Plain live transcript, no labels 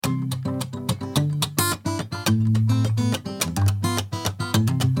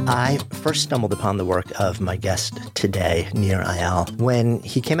I first stumbled upon the work of my guest today, Eyal, when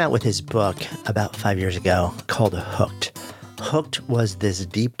he came out with his book about 5 years ago called Hooked. Hooked was this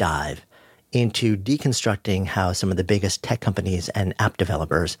deep dive into deconstructing how some of the biggest tech companies and app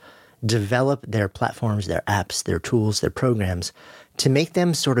developers develop their platforms, their apps, their tools, their programs to make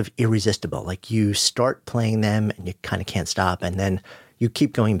them sort of irresistible. Like you start playing them and you kind of can't stop, and then you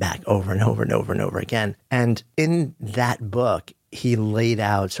keep going back over and over and over and over again. And in that book, he laid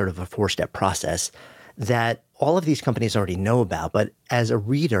out sort of a 4-step process that all of these companies already know about. But as a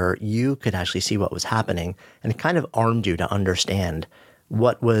reader, you could actually see what was happening, and it kind of armed you to understand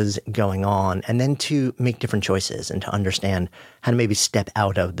what was going on and then to make different choices and to understand how to maybe step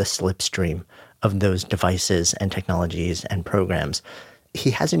out of the slipstream of those devices and technologies and programs.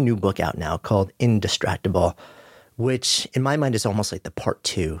 He has a new book out now called Indistractable, which in my mind is almost like the part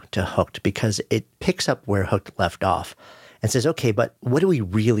 2 to Hooked, because it picks up where Hooked left off and says, okay, but what do we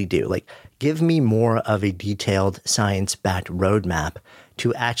really do? Like, give me more of a detailed science-backed roadmap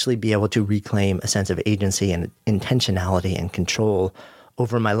to actually be able to reclaim a sense of agency and intentionality and control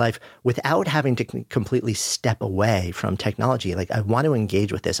over my life without having to completely step away from technology. Like, I want to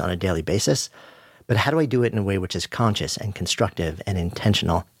engage with this on a daily basis, but how do I do it in a way which is conscious and constructive and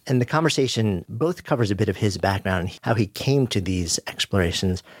intentional? And the conversation both covers a bit of his background and how he came to these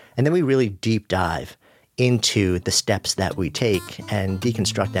explorations. And then we really deep dive into the steps that we take and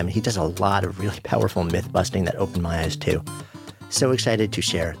deconstruct them. He does a lot of really powerful myth busting that opened my eyes too. So excited to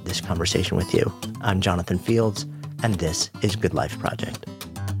share this conversation with you. I'm Jonathan Fields, and this is Good Life Project.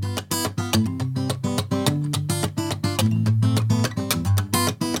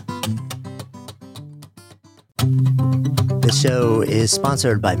 The show is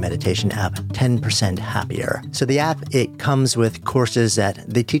sponsored by meditation app 10% Happier. So the app, it comes with courses that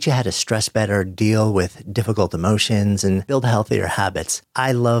they teach you how to stress better, deal with difficult emotions, and build healthier habits.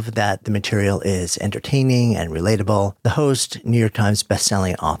 I love that the material is entertaining and relatable. The host, New York Times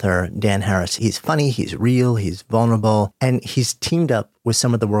bestselling author Dan Harris, he's funny, he's real, he's vulnerable, and he's teamed up with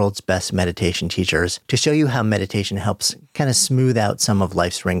some of the world's best meditation teachers to show you how meditation helps kind of smooth out some of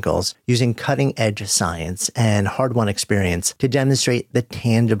life's wrinkles using cutting-edge science and hard-won experience to demonstrate the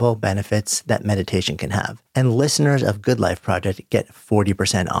tangible benefits that meditation can have. And listeners of Good Life Project get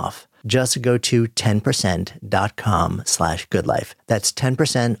 40% off. Just go to 10percent.com/goodlife. That's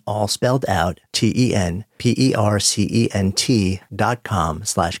 10% all spelled out,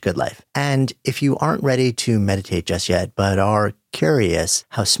 TENPERCENT.com/goodlife. And if you aren't ready to meditate just yet, but are curious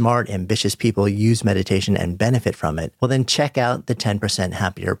how smart, ambitious people use meditation and benefit from it, well, then check out the 10%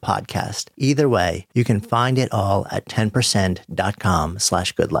 Happier podcast. Either way, you can find it all at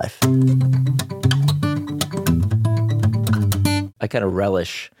 10percent.com/goodlife. I kind of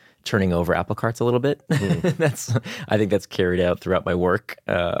relish turning over apple carts a little bit. I think that's carried out throughout my work.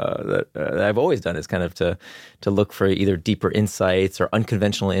 That I've always done is kind of to look for either deeper insights or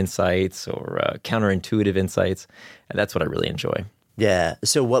unconventional insights or counterintuitive insights. And that's what I really enjoy. Yeah.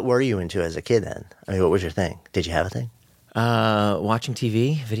 So what were you into as a kid then? I mean, what was your thing? Did you have a thing? Watching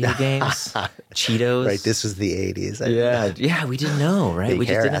TV, video games, Cheetos. Right, this was the 80s. Yeah, we didn't know, right? Big We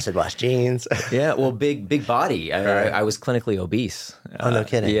hair, just didn't. acid wash jeans. Yeah, well, big body. I was clinically obese. Oh, no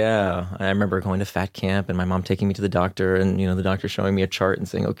kidding. Yeah, I remember going to fat camp and my mom taking me to the doctor, and the doctor showing me a chart and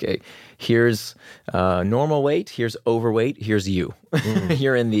saying, "Okay, here's normal weight, here's overweight, here's you.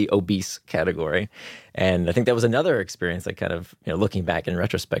 You're in the obese category." And I think that was another experience that kind of, looking back in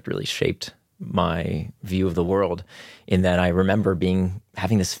retrospect, really shaped my view of the world, in that I remember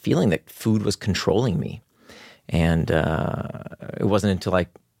having this feeling that food was controlling me. And it wasn't until I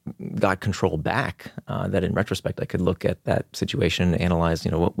got control back that in retrospect I could look at that situation and analyze,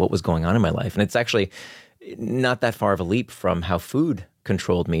 what was going on in my life. And it's actually not that far of a leap from how food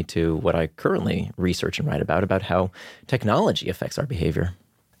controlled me to what I currently research and write about how technology affects our behavior.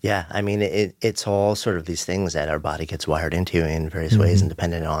 Yeah, I mean, it's all sort of these things that our body gets wired into in various ways, and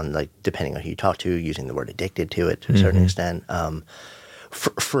depending on who you talk to, using the word addicted to it to a certain extent.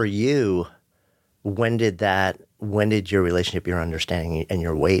 For you, when did your relationship, your understanding, and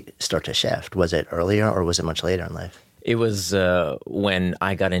your weight start to shift? Was it earlier or was it much later in life? It was when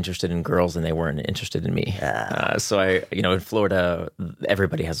I got interested in girls and they weren't interested in me. So in Florida,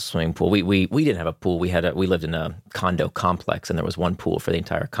 everybody has a swimming pool. We didn't have a pool. We lived in a condo complex, and there was one pool for the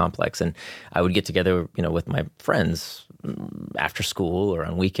entire complex. And I would get together, with my friends after school or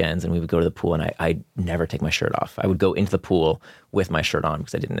on weekends, and we would go to the pool. And I'd never take my shirt off. I would go into the pool with my shirt on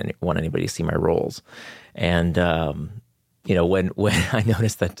because I didn't want anybody to see my rolls. And when I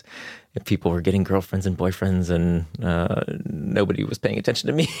noticed that people were getting girlfriends and boyfriends and nobody was paying attention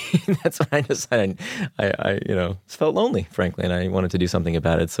to me, that's when I decided I felt lonely, frankly, and I wanted to do something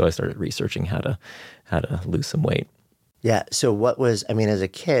about it. So I started researching how to lose some weight. Yeah. So as a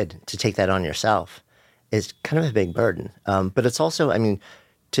kid, to take that on yourself is kind of a big burden. But it's also,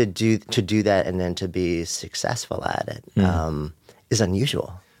 to do that and then to be successful at it is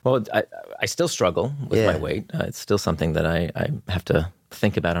unusual. Well, I still struggle with my weight. It's still something that I have to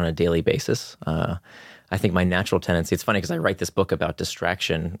think about on a daily basis. I think my natural tendency, it's funny because I write this book about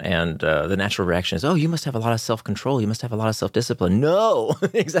distraction, and the natural reaction is, oh, you must have a lot of self-control. You must have a lot of self-discipline. No,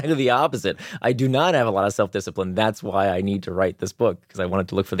 exactly the opposite. I do not have a lot of self-discipline. That's why I need to write this book, because I wanted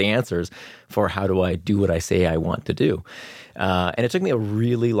to look for the answers for how do I do what I say I want to do. And it took me a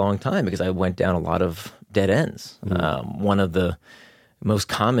really long time because I went down a lot of dead ends. One of the most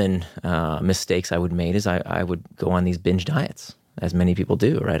common mistakes I would make is I would go on these binge diets, as many people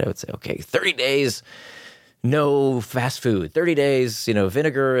do, right? I would say, okay, 30 days, no fast food, 30 days,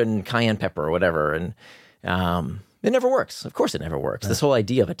 vinegar and cayenne pepper or whatever. And it never works. Of course it never works. This whole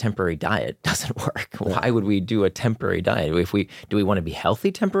idea of a temporary diet doesn't work. Why would we do a temporary diet? Do we want to be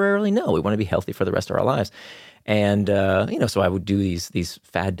healthy temporarily? No, we want to be healthy for the rest of our lives. And, so I would do these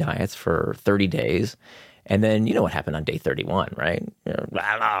fad diets for 30 days. And then you know what happened on day 31, right?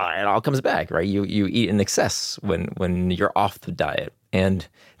 It all comes back, right? You eat in excess when you're off the diet. And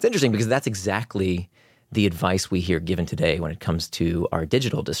it's interesting because that's exactly the advice we hear given today when it comes to our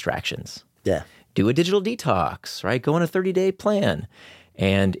digital distractions. Yeah. Do a digital detox, right? Go on a 30-day plan.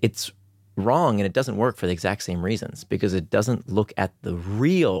 And it's wrong and it doesn't work for the exact same reasons, because it doesn't look at the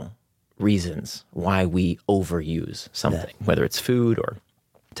real reasons why we overuse something, whether it's food or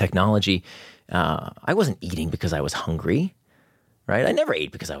technology. I wasn't eating because I was hungry, right? I never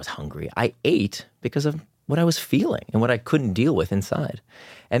ate because I was hungry. I ate because of what I was feeling and what I couldn't deal with inside.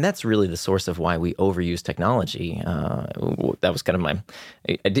 And that's really the source of why we overuse technology. That was kind of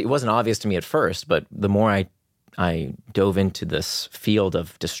it wasn't obvious to me at first, but the more I dove into this field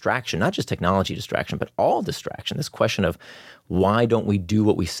of distraction, not just technology distraction, but all distraction, this question of why don't we do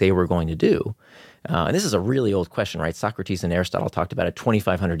what we say we're going to do? And this is a really old question, right? Socrates and Aristotle talked about it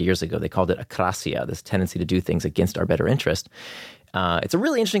 2,500 years ago. They called it akrasia, this tendency to do things against our better interest. It's a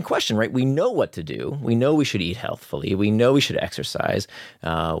really interesting question, right? We know what to do. We know we should eat healthfully. We know we should exercise.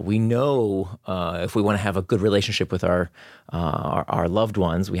 We know if we want to have a good relationship with our loved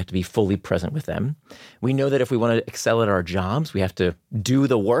ones, we have to be fully present with them. We know that if we want to excel at our jobs, we have to do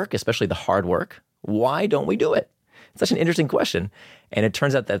the work, especially the hard work. Why don't we do it? It's such an interesting question. And it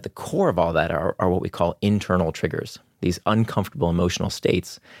turns out that at the core of all that are what we call internal triggers, these uncomfortable emotional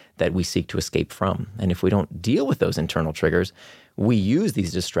states that we seek to escape from. And if we don't deal with those internal triggers, we use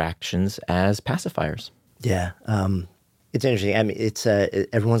these distractions as pacifiers. Yeah. It's interesting. It's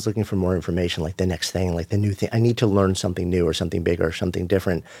everyone's looking for more information, like the next thing, like the new thing. I need to learn something new or something bigger or something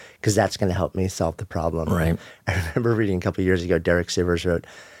different because that's going to help me solve the problem. Right. I remember reading a couple of years ago, Derek Sivers wrote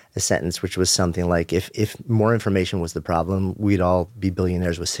a sentence which was something like, if more information was the problem, we'd all be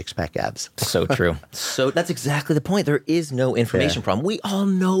billionaires with six-pack abs. So true. So that's exactly the point. There is no information problem. We all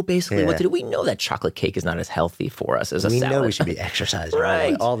know basically what to do. We know that chocolate cake is not as healthy for us as a salad. We know we should be exercising,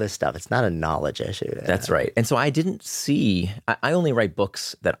 right? All this stuff. It's not a knowledge issue. That's right. And so I didn't see, I only write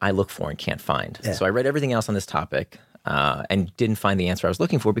books that I look for and can't find. Yeah. So I read everything else on this topic. And didn't find the answer I was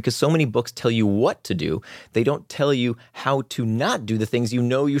looking for because so many books tell you what to do. They don't tell you how to not do the things you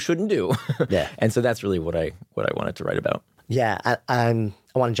know you shouldn't do. Yeah. And so that's really what I wanted to write about. Yeah, I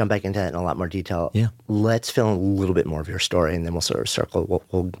want to jump back into that in a lot more detail. Yeah. Let's fill in a little bit more of your story, and then we'll sort of circle.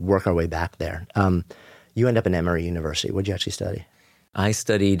 We'll work our way back there. You end up in Emory University. What did you actually study? I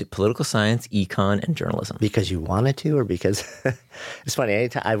studied political science, econ, and journalism. Because you wanted to, or because it's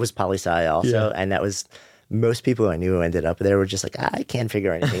funny? I was poli-sci also, and that was. Most people I knew who ended up there were just like, I can't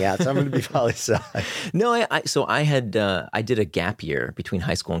figure anything out, so I'm going to be poli-sci. No, I did a gap year between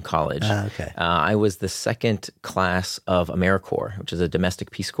high school and college. Okay. I was the second class of AmeriCorps, which is a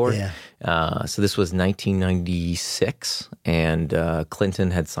domestic Peace Corps. Yeah. So this was 1996, and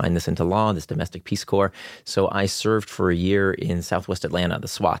Clinton had signed this into law, this domestic Peace Corps. So I served for a year in Southwest Atlanta, the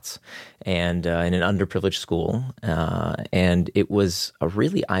SWATs, and in an underprivileged school. And it was a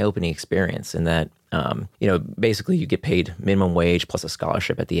really eye-opening experience in that, basically you get paid minimum wage plus a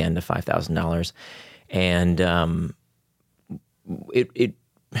scholarship at the end of $5,000. And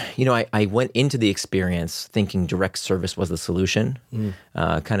I went into the experience thinking direct service was the solution.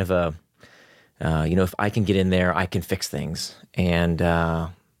 Kind of if I can get in there, I can fix things. And by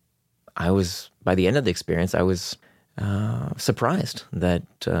the end of the experience, I was surprised that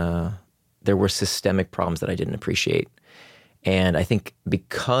there were systemic problems that I didn't appreciate. And I think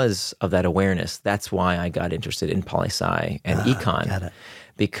because of that awareness, that's why I got interested in poli-sci and econ. Got it.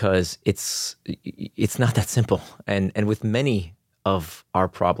 Because it's not that simple. And with many of our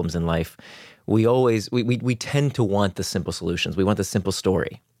problems in life, we tend to want the simple solutions. We want the simple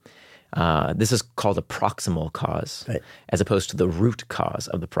story. This is called a proximal cause, right, as opposed to the root cause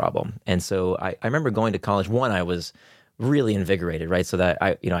of the problem. And so I remember going to college. One, I was really invigorated, right? So that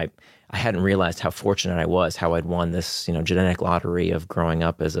I hadn't realized how fortunate I was, how I'd won this, genetic lottery of growing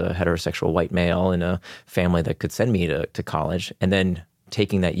up as a heterosexual white male in a family that could send me to college, and then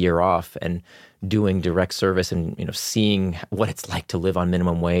taking that year off and doing direct service and seeing what it's like to live on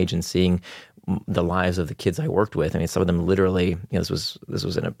minimum wage and seeing the lives of the kids I worked with. I mean, some of them literally, this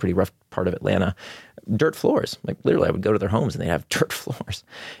was in a pretty rough part of Atlanta, dirt floors. Like literally, I would go to their homes and they'd have dirt floors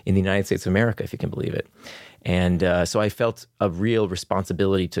in the United States of America, if you can believe it. And so I felt a real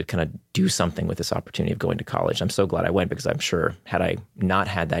responsibility to kind of do something with this opportunity of going to college. I'm so glad I went, because I'm sure had I not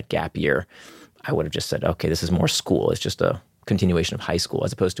had that gap year, I would have just said, okay, this is more school. It's just a continuation of high school,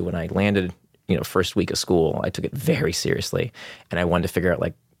 as opposed to when I landed, first week of school, I took it very seriously, and I wanted to figure out,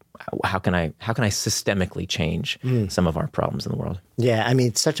 like, how can I systemically change some of our problems in the world? Yeah, I mean,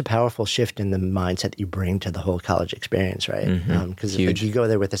 it's such a powerful shift in the mindset that you bring to the whole college experience, right? Because you go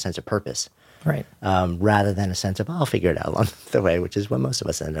there with a sense of purpose, right? Rather than a sense of, I'll figure it out along the way, which is what most of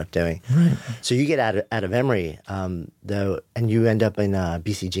us end up doing. Right. So you get out of Emory, though, and you end up in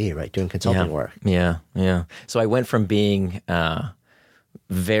BCG, right, doing consulting work. Yeah. So I went from being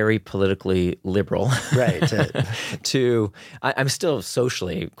very politically liberal, right, to I'm still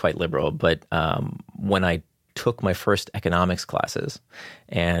socially quite liberal, but when I took my first economics classes,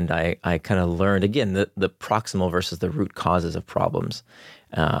 and I kind of learned again the proximal versus the root causes of problems.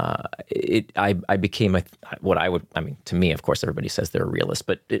 I became to me, of course, everybody says they're a realist,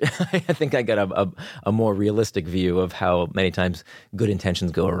 but I think I got a more realistic view of how many times good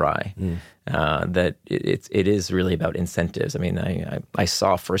intentions go awry. That it is really about incentives. I mean, I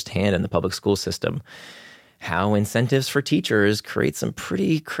saw firsthand in the public school system how incentives for teachers create some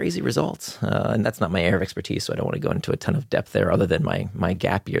pretty crazy results. And that's not my area of expertise, so I don't want to go into a ton of depth there other than my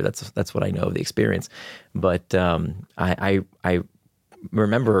gap year. That's what I know of the experience. But I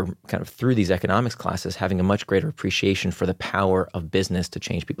remember kind of through these economics classes having a much greater appreciation for the power of business to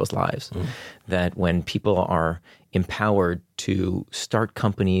change people's lives. That when people are empowered to start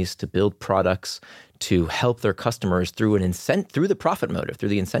companies, to build products, to help their customers through the profit motive, through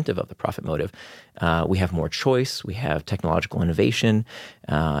the incentive of the profit motive, we have more choice, we have technological innovation.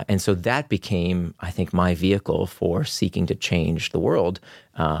 And so that became, I think, my vehicle for seeking to change the world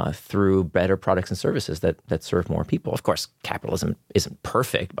through better products and services that serve more people. Of course, capitalism isn't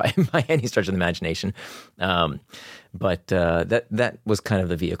perfect by any stretch of the imagination. But that was kind of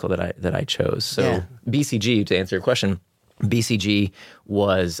the vehicle that I chose. So BCG, to answer your question, BCG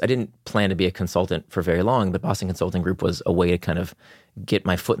I didn't plan to be a consultant for very long. The Boston Consulting Group was a way to kind of get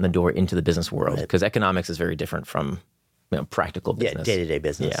my foot in the door into the business world, because economics is very different from practical business. Yeah, day-to-day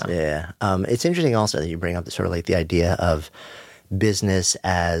business. Yeah. It's interesting also that you bring up the idea of business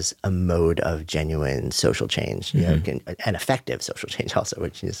as a mode of genuine social change, and effective social change also,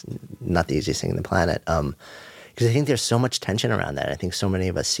 which is not the easiest thing on the planet. Because I think there's so much tension around that. I think so many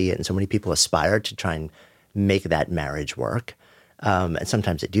of us see it, and so many people aspire to try and make that marriage work. And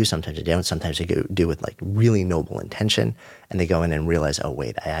sometimes they do, sometimes they don't. Sometimes they do with like really noble intention, and they go in and realize, oh,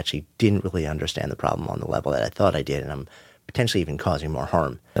 wait, I actually didn't really understand the problem on the level that I thought I did, and I'm potentially even causing more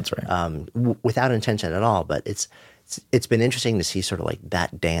harm. That's right. Without intention at all. But it's been interesting to see sort of like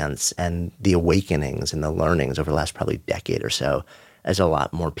that dance and the awakenings and the learnings over the last probably decade or so, as a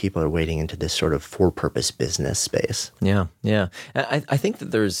lot more people are wading into this sort of for-purpose business space. Yeah. I think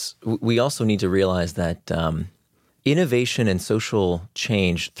that we also need to realize that innovation and social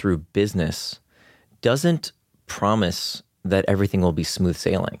change through business doesn't promise that everything will be smooth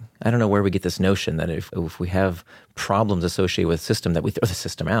sailing. I don't know where we get this notion that if we have problems associated with a system, that we throw the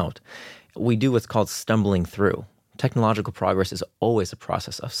system out. We do what's called stumbling through. Technological progress is always a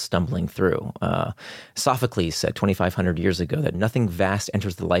process of stumbling through. Sophocles said 2,500 years ago that nothing vast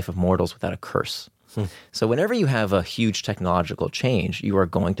enters the life of mortals without a curse. So whenever you have a huge technological change, you are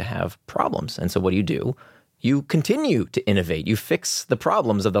going to have problems. And so what do? You continue to innovate. You fix the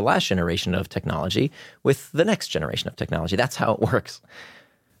problems of the last generation of technology with the next generation of technology. That's how it works.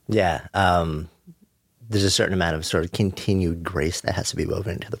 Yeah. There's a certain amount of sort of continued grace that has to be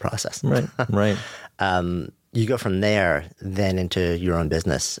woven into the process. Right. you go from there then into your own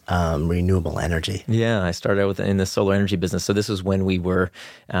business, renewable energy. Yeah, I started out in the solar energy business. So this was when we were,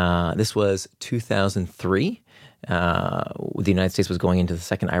 this was 2003. The United States was going into the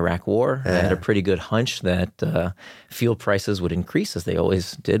second Iraq war. I had a pretty good hunch that fuel prices would increase, as they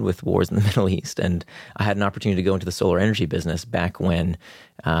always did with wars in the Middle East. And I had an opportunity to go into the solar energy business back when,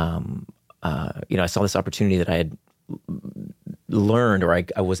 I saw this opportunity that I had learned, or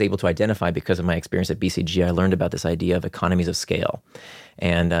I was able to identify because of my experience at BCG. I learned about this idea of economies of scale.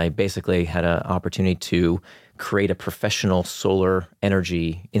 And I basically had an opportunity to create a professional solar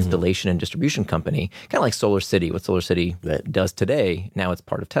energy installation and distribution company, kind of like Solar City, what Solar City does today. Now it's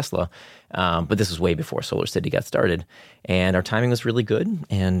part of Tesla. But this was way before Solar City got started. And our timing was really good.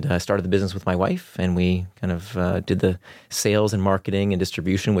 And I started the business with my wife, and we kind of did the sales and marketing and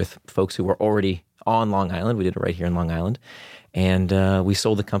distribution with folks who were already on Long Island. We did it right here in Long Island. And we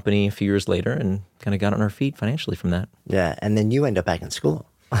sold the company a few years later and kind of got on our feet financially from that. Yeah. And then you end up back in school.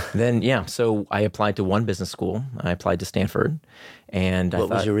 So I applied to one business school. I applied to Stanford. And what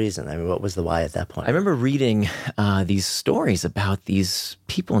was your reason? I mean, what was the why at that point? I remember reading these stories about these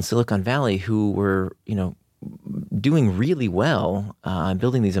people in Silicon Valley who were, doing really well,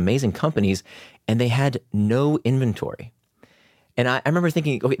 building these amazing companies, and they had no inventory. And I remember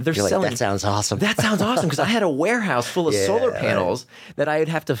thinking, okay, they're selling. That sounds awesome. That sounds awesome, because I had a warehouse full of solar panels that I would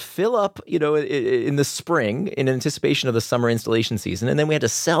have to fill up, in the spring in anticipation of the summer installation season. And then we had to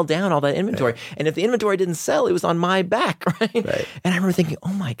sell down all that inventory. Right. And if the inventory didn't sell, it was on my back, right? And I remember thinking,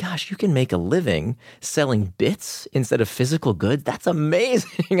 oh my gosh, you can make a living selling bits instead of physical goods. That's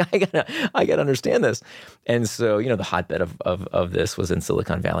amazing. I gotta understand this. And so, the hotbed of this was in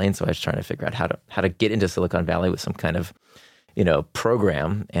Silicon Valley. And so I was trying to figure out how to get into Silicon Valley with some kind of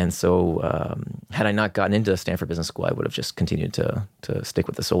program. And so had I not gotten into Stanford Business School, I would have just continued to stick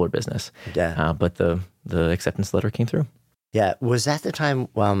with the solar business. Yeah. But the acceptance letter came through. Yeah. Was that the time,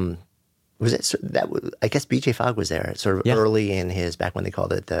 was it, I guess BJ Fogg was there sort of early in back when they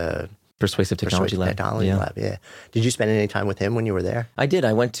called it the Persuasive Technology Lab. Yeah. Did you spend any time with him when you were there? I did.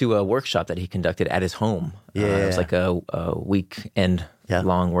 I went to a workshop that he conducted at his home. It was like a weekend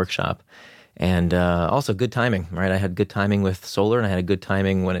long workshop. And also good timing, right? I had good timing with solar, and I had a good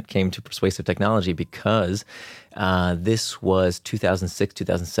timing when it came to persuasive technology, because this was 2006,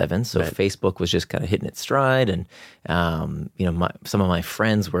 2007. So Facebook was just kind of hitting its stride. And, some of my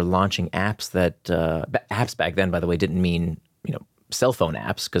friends were launching apps that, apps back then, by the way, didn't mean, cell phone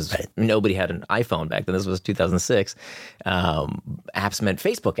apps, because nobody had an iPhone back then. This was 2006. Apps meant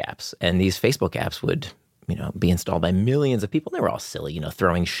Facebook apps. And these Facebook apps would be installed by millions of people. They were all silly,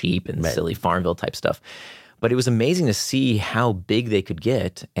 throwing sheep and silly Farmville type stuff. But it was amazing to see how big they could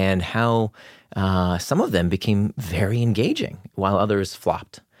get, and how some of them became very engaging while others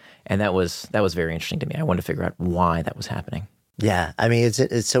flopped. And that was very interesting to me. I wanted to figure out why that was happening. Yeah, I mean,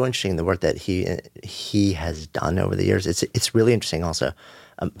 it's so interesting, the work that he has done over the years. It's really interesting also.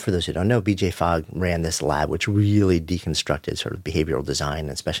 For those who don't know, BJ Fogg ran this lab which really deconstructed sort of behavioral design,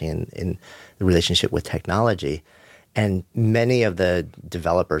 especially in the relationship with technology. And many of the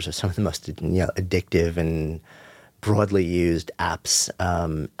developers of some of the most addictive and broadly used apps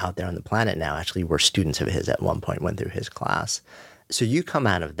out there on the planet now actually were students of his at one point, went through his class. So you come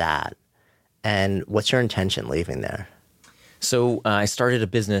out of that, and what's your intention leaving there? So I started a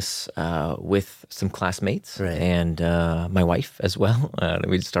business with some classmates and my wife as well.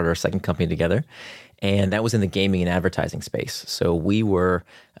 We started our second company together, and that was in the gaming and advertising space. So we were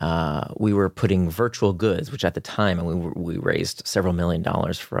putting virtual goods, which at the time, and we raised several $1 million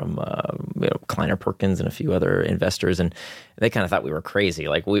from Kleiner Perkins and a few other investors, and they kind of thought we were crazy.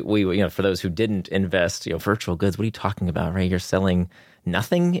 Like we for those who didn't invest, virtual goods, what are you talking about, right? You're selling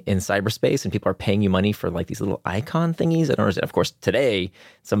nothing in cyberspace, and people are paying you money for like these little icon thingies. I don't understand. Of course, today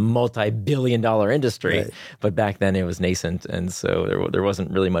it's a multi-billion-dollar industry, but back then it was nascent, and so there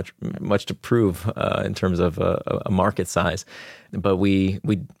wasn't really much to prove in terms of a market size. But we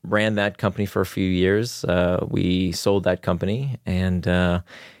ran that company for a few years. We sold that company, and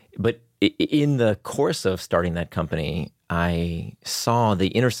but in the course of starting that company, I saw the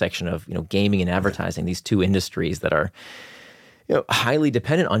intersection of gaming and advertising, these two industries that are highly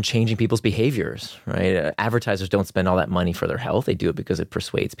dependent on changing people's behaviors, right? Advertisers don't spend all that money for their health. They do it because it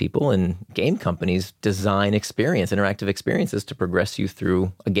persuades people. And game companies design interactive experiences to progress you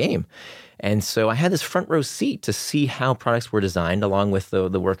through a game. And so I had this front row seat to see how products were designed, along with the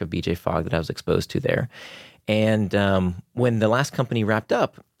work of BJ Fogg that I was exposed to there. And when the last company wrapped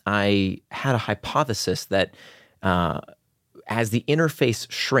up, I had a hypothesis that as the interface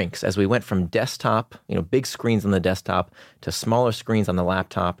shrinks, as we went from desktop, big screens on the desktop, to smaller screens on the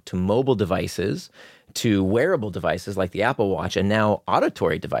laptop, to mobile devices, to wearable devices like the Apple Watch and now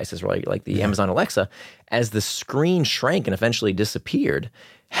auditory devices like the Amazon Alexa, as the screen shrank and eventually disappeared,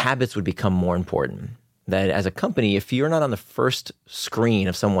 habits would become more important. That as a company, if you're not on the first screen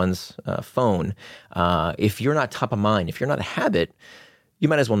of someone's phone, if you're not top of mind, if you're not a habit, you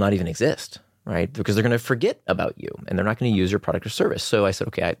might as well not even exist, right? Because they're going to forget about you and they're not going to use your product or service. So I said,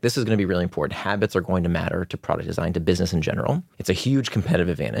 okay, this is going to be really important. Habits are going to matter to product design, to business in general. It's a huge competitive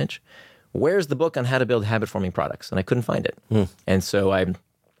advantage. Where's the book on how to build habit-forming products? And I couldn't find it. And so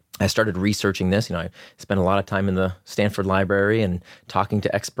I started researching this. I spent a lot of time in the Stanford library and talking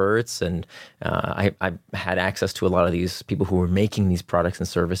to experts, and I had access to a lot of these people who were making these products and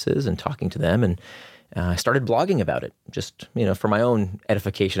services and talking to them. And I started blogging about it, just for my own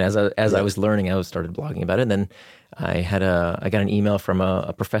edification. As I was learning, I started blogging about it. And then I got an email from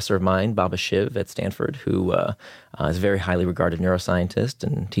a professor of mine, Baba Shiv at Stanford, who is a very highly regarded neuroscientist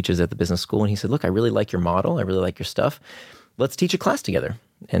and teaches at the business school. And he said, "Look, I really like your model. I really like your stuff. Let's teach a class together."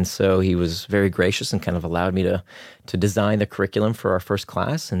 And so he was very gracious and kind of allowed me to design the curriculum for our first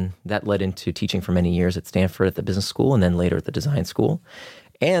class. And that led into teaching for many years at Stanford at the business school and then later at the design school.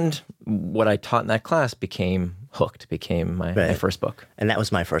 And what I taught in that class became Hooked, became my first book. And that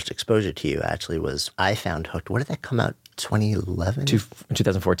was my first exposure to you, actually, was I found Hooked. What did that come out, 2011?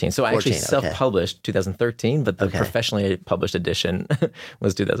 2014. So I actually self-published 2013, but the professionally published edition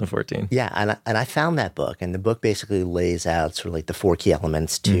was 2014. Yeah, and I found that book, and the book basically lays out sort of like the 4 key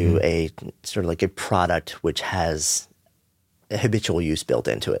elements to a sort of like a product which has habitual use built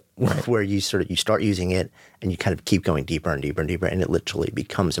into it, where you start using it and you kind of keep going deeper and deeper and deeper, and it literally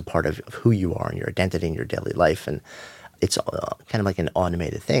becomes a part of who you are and your identity and your daily life, and it's kind of like an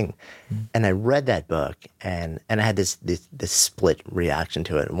automated thing. And I read that book, and I had this split reaction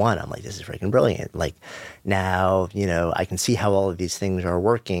to it. One, I'm like, this is freaking brilliant. Like, now I can see how all of these things are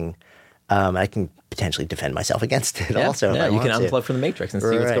working. I can potentially defend myself against it. Also, you can unplug from the matrix and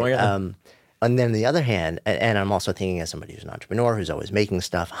see what's going on. And then on the other hand, and I'm also thinking as somebody who's an entrepreneur who's always making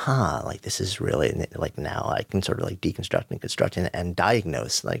stuff, like this is really, like, now I can sort of like deconstruct and construct and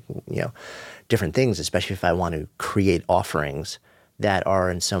diagnose different things, especially if I want to create offerings that are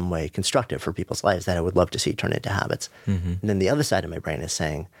in some way constructive for people's lives that I would love to see turn into habits. And then the other side of my brain is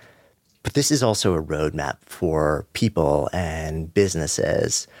saying, but this is also a roadmap for people and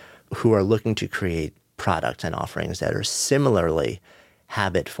businesses who are looking to create products and offerings that are similarly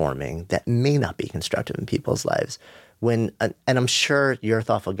habit forming that may not be constructive in people's lives. And I'm sure you're a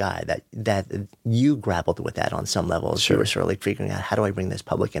thoughtful guy that you grappled with that on some levels. You were sort of like figuring out, how do I bring this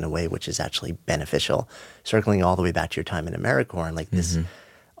public in a way which is actually beneficial, circling all the way back to your time in AmeriCorps and like this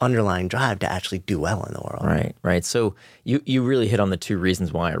underlying drive to actually do well in the world. Right. So you really hit on the 2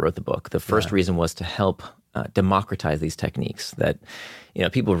 reasons why I wrote the book. The first reason was to help democratize these techniques that,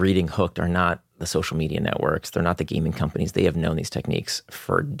 people reading Hooked are not the social media networks. They're not the gaming companies. They have known these techniques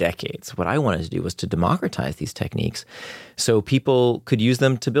for decades. What I wanted to do was to democratize these techniques so people could use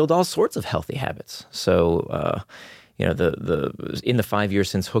them to build all sorts of healthy habits. So, in the 5 years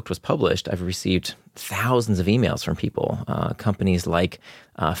since Hooked was published, I've received thousands of emails from people, companies like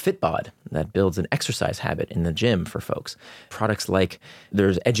Fitbod that builds an exercise habit in the gym for folks. Products like,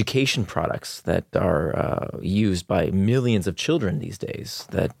 there's education products that are used by millions of children these days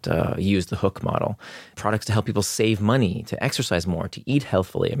that use the Hook model. Products to help people save money, to exercise more, to eat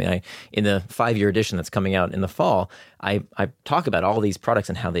healthfully. I mean, in the 5-year edition that's coming out in the fall, I talk about all these products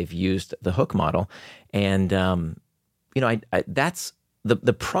and how they've used the Hook model. And that's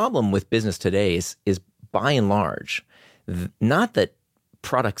the problem with business today is by and large, not that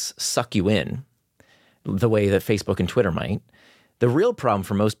products suck you in the way that Facebook and Twitter might. The real problem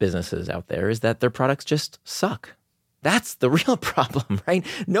for most businesses out there is that their products just suck. That's the real problem, right?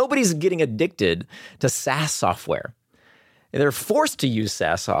 Nobody's getting addicted to SaaS software. They're forced to use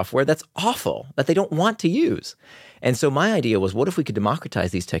SaaS software that's awful, that they don't want to use. And so my idea was, what if we could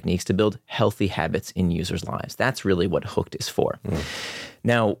democratize these techniques to build healthy habits in users' lives? That's really what Hooked is for.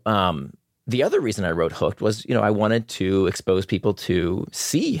 Now, the other reason I wrote Hooked was, I wanted to expose people to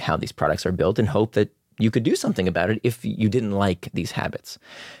see how these products are built and hope that you could do something about it if you didn't like these habits.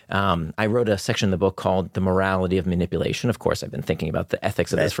 I wrote a section in the book called The Morality of Manipulation. Of course, I've been thinking about the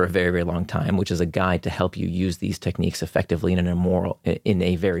ethics of this for a very, very long time, which is a guide to help you use these techniques effectively in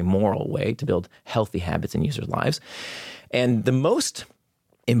a very moral way to build healthy habits in users' lives. And the most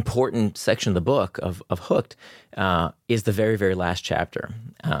important section of the book of Hooked is the very, very last chapter.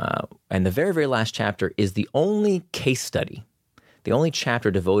 And the very, very last chapter is the only case study, the only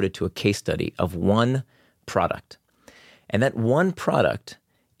chapter devoted to a case study of one product. And that one product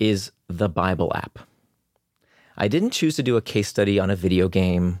is the Bible app. I didn't choose to do a case study on a video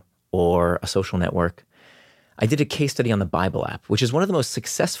game or a social network. I did a case study on the Bible app, which is one of the most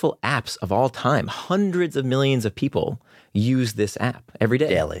successful apps of all time. Hundreds of millions of people use this app every day.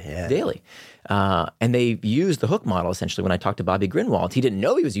 Daily. And they use the hook model, essentially. When I talked to Bobby Grinwald, he didn't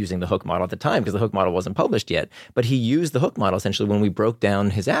know he was using the hook model at the time because the hook model wasn't published yet. But he used the hook model, essentially, when we broke down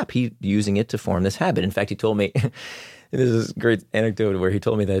his app, he using it to form this habit. In fact, he told me, this is a great anecdote where he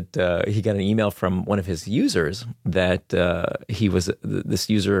told me that he got an email from one of his users that this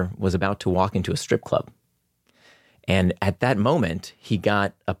user was about to walk into a strip club. And at that moment, he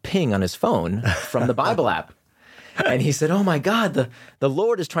got a ping on his phone from the Bible app. And he said, oh my God, the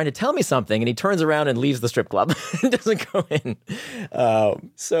Lord is trying to tell me something. And he turns around and leaves the strip club and doesn't go in.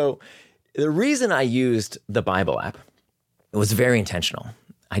 So the reason I used the Bible app, it was very intentional.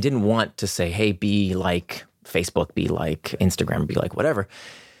 I didn't want to say, hey, be like Facebook, be like Instagram, be like whatever.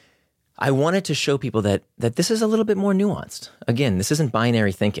 I wanted to show people that this is a little bit more nuanced. Again, this isn't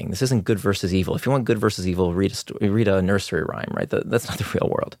binary thinking. This isn't good versus evil. If you want good versus evil, read a nursery rhyme, right? That's not the real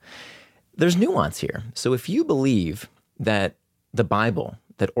world. There's nuance here. So if you believe that the Bible,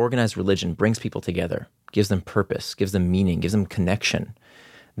 that organized religion brings people together, gives them purpose, gives them meaning, gives them connection,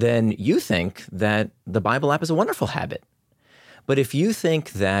 then you think that the Bible app is a wonderful habit. But if you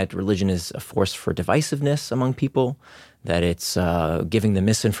think that religion is a force for divisiveness among people, that it's giving them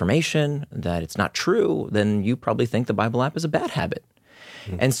misinformation, that it's not true, then you probably think the Bible app is a bad habit.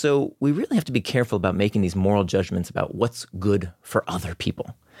 Mm-hmm. And so we really have to be careful about making these moral judgments about what's good for other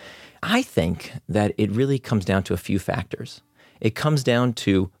people. I think that it really comes down to a few factors. It comes down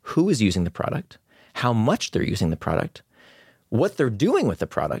to who is using the product, how much they're using the product, what they're doing with the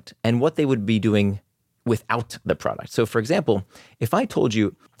product, and what they would be doing without the product. So for example, if I told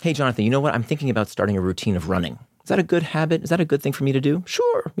you, hey, Jonathan, you know what? I'm thinking about starting a routine of running. Is that a good habit? Is that a good thing for me to do?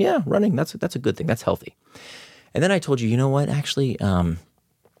 Sure. Yeah, running. That's a good thing. That's healthy. And then I told you, you know what? Actually,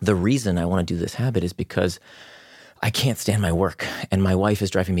 the reason I want to do this habit is because I can't stand my work and my wife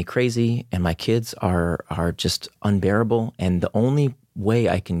is driving me crazy and my kids are just unbearable. And the only way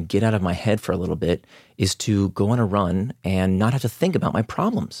I can get out of my head for a little bit is to go on a run and not have to think about my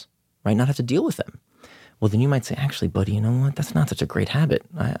problems, right? Not have to deal with them. Well, then you might say, actually, buddy, you know what? That's not such a great habit.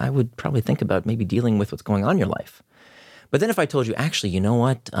 I would probably think about maybe dealing with what's going on in your life. But then if I told you, actually, you know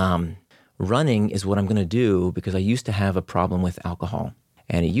what? Running is what I'm going to do because I used to have a problem with alcohol.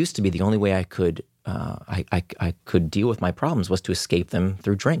 And it used to be the only way I could deal with my problems was to escape them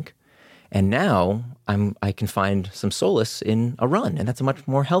through drink. And now I can find some solace in a run, and that's a much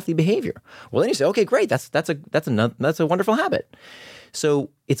more healthy behavior. Well, then you say, okay, great, that's a wonderful habit. So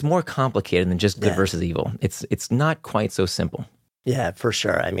it's more complicated than just good versus evil. It's not quite so simple. Yeah, for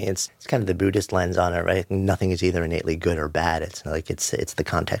sure. I mean, it's kind of the Buddhist lens on it, right? Nothing is either innately good or bad. It's like it's the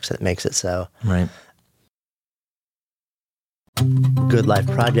context that makes it so. Right. Good Life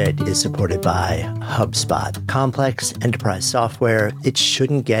Project is supported by HubSpot. Complex enterprise software, it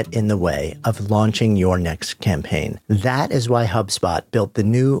shouldn't get in the way of launching your next campaign. That is why HubSpot built the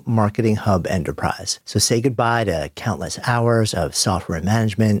new Marketing Hub Enterprise. So say goodbye to countless hours of software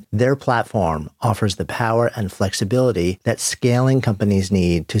management. Their platform offers the power and flexibility that scaling companies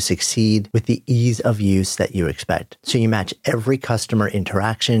need to succeed with the ease of use that you expect. So you match every customer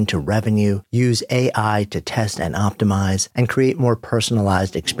interaction to revenue, use AI to test and optimize, and create more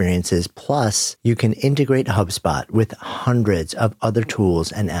personalized experiences. Plus, you can integrate HubSpot with hundreds of other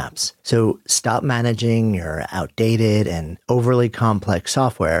tools and apps. So stop managing your outdated and overly complex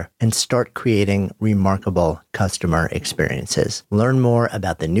software and start creating remarkable customer experiences. Learn more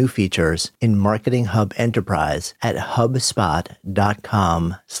about the new features in Marketing Hub Enterprise at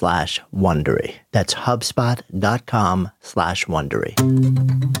HubSpot.com/Wondery. That's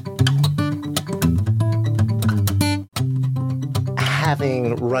HubSpot.com/Wondery.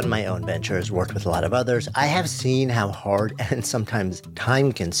 Having run my own ventures, worked with a lot of others, I have seen how hard and sometimes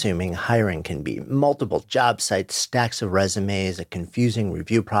time-consuming hiring can be. Multiple job sites, stacks of resumes, a confusing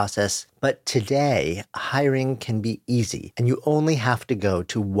review process. But today, hiring can be easy, and you only have to go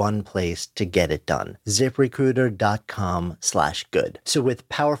to one place to get it done. ZipRecruiter.com/good. So with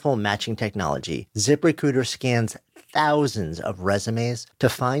powerful matching technology, ZipRecruiter scans thousands of resumes to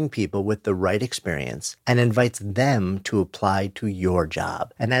find people with the right experience and invites them to apply to your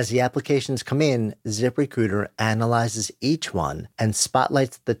job. And as the applications come in, ZipRecruiter analyzes each one and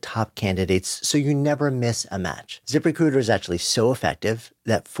spotlights the top candidates so you never miss a match. ZipRecruiter is actually so effective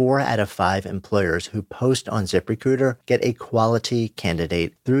that 4 out of 5 employers who post on ZipRecruiter get a quality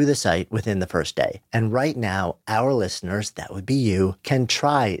candidate through the site within the first day. And right now, our listeners, that would be you, can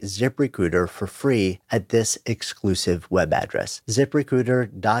try ZipRecruiter for free at this exclusive exclusive web address,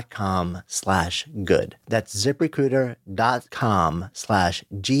 ZipRecruiter.com/good. That's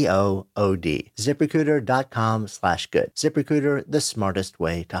ZipRecruiter.com/GOOD. ZipRecruiter.com/good. ZipRecruiter, the smartest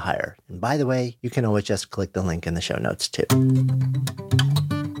way to hire. And by the way, you can always just click the link in the show notes too.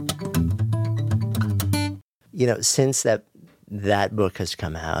 Since that book has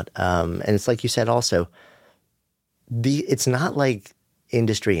come out, and it's like you said also, it's not like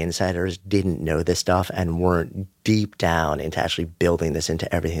industry insiders didn't know this stuff and weren't deep down into actually building this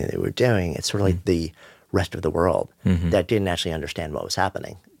into everything they were doing. It's sort of like the rest of the world that didn't actually understand what was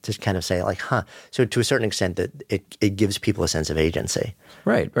happening. Just kind of say like, So to a certain extent that it gives people a sense of agency.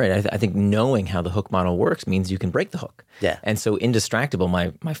 Right. I think knowing how the hook model works means you can break the hook. Yeah. And so Indistractable,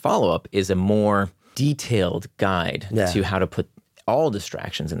 my follow-up, is a more detailed guide to how to put all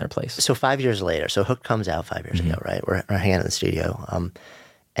distractions in their place. So 5 years later, so Hook comes out 5 years ago, right? We're hanging out in the studio.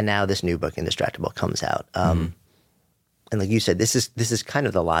 And now this new book, Indistractable, comes out. And like you said, this is kind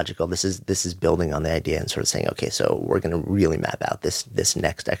of the logical. This is building on the idea and sort of saying, okay, so we're going to really map out this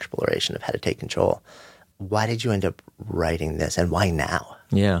next exploration of how to take control. Why did you end up writing this, and why now?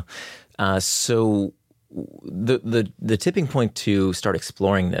 Yeah. So the tipping point to start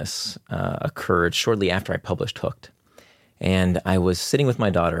exploring this occurred shortly after I published Hooked. And I was sitting with my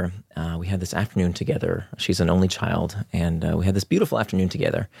daughter. We had this afternoon together. She's an only child, and we had this beautiful afternoon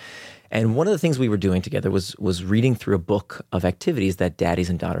together. And one of the things we were doing together was reading through a book of activities that daddies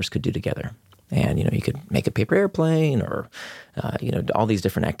and daughters could do together. And, you could make a paper airplane or, all these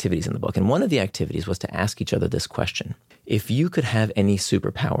different activities in the book. And one of the activities was to ask each other this question. If you could have any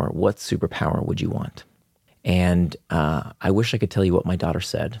superpower, what superpower would you want? And I wish I could tell you what my daughter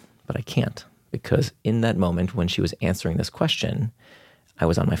said, but I can't. Because in that moment when she was answering this question, I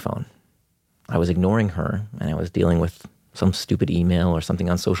was on my phone. I was ignoring her, and I was dealing with some stupid email or something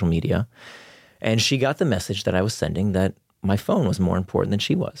on social media. And she got the message that I was sending that my phone was more important than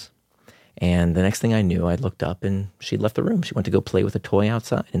she was. And the next thing I knew, I looked up and she'd left the room. She went to go play with a toy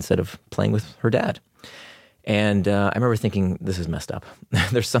outside instead of playing with her dad. And I remember thinking, this is messed up.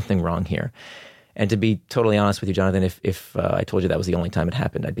 There's something wrong here. And to be totally honest with you, Jonathan, if I told you that was the only time it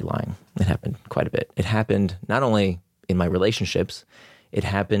happened, I'd be lying. It happened quite a bit. It happened not only in my relationships, it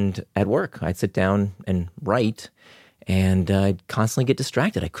happened at work. I'd sit down and write, and I'd constantly get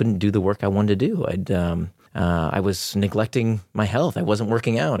distracted. I couldn't do the work I wanted to do. I was neglecting my health. I wasn't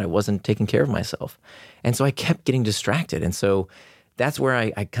working out. I wasn't taking care of myself. And so I kept getting distracted. And so that's where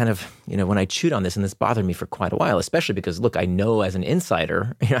I kind of, when I chewed on this, and this bothered me for quite a while, especially because, look, I know as an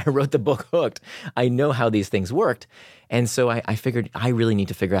insider, I wrote the book Hooked. I know how these things worked. And so I figured I really need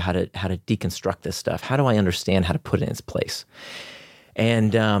to figure out how to deconstruct this stuff. How do I understand how to put it in its place?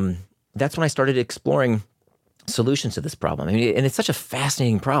 And that's when I started exploring solutions to this problem. And it's such a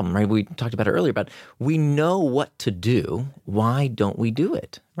fascinating problem, right? We talked about it earlier, but we know what to do. Why don't we do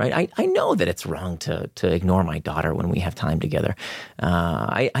it, right? I know that it's wrong to ignore my daughter when we have time together.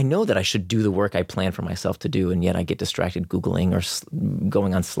 I know that I should do the work I plan for myself to do, and yet I get distracted Googling or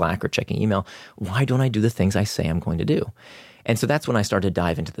going on Slack or checking email. Why don't I do the things I say I'm going to do? And so that's when I started to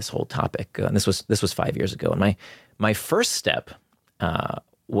dive into this whole topic. And this was 5 years ago. And my first step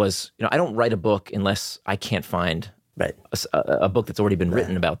was, I don't write a book unless I can't find a book that's already been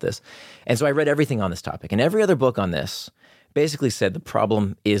written about this. And so I read everything on this topic. And every other book on this basically said the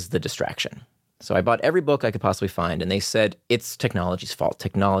problem is the distraction. So I bought every book I could possibly find, and they said it's technology's fault.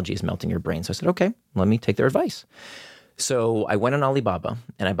 Technology is melting your brain. So I said, okay, let me take their advice. So I went on Alibaba,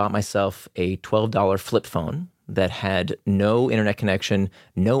 and I bought myself a $12 flip phone that had no internet connection,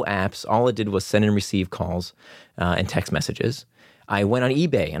 no apps. All it did was send and receive calls and text messages. I went on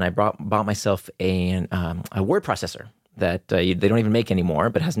eBay and I bought myself a word processor that they don't even make anymore,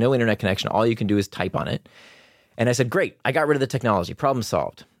 but has no internet connection. All you can do is type on it. And I said, great, I got rid of the technology, problem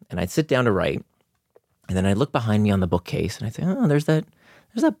solved. And I'd sit down to write, and then I'd look behind me on the bookcase, and I'd say, oh, there's that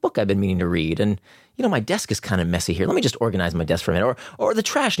book I've been meaning to read. And, my desk is kind of messy here. Let me just organize my desk for a minute. Or the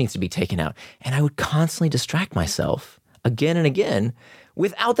trash needs to be taken out. And I would constantly distract myself again and again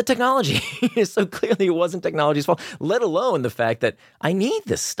without the technology. So clearly it wasn't technology's fault, let alone the fact that I need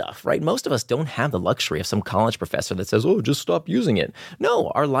this stuff, right? Most of us don't have the luxury of some college professor that says, oh, just stop using it. No,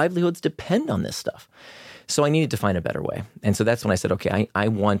 our livelihoods depend on this stuff. So I needed to find a better way. And so that's when I said, okay, I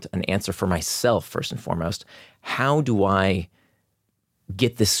want an answer for myself first and foremost. How do I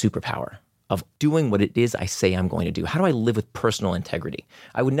get this superpower of doing what it is I say I'm going to do? How do I live with personal integrity?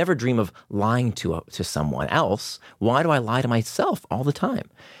 I would never dream of lying to someone else. Why do I lie to myself all the time?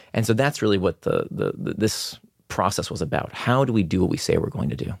 And so that's really what this process was about. How do we do what we say we're going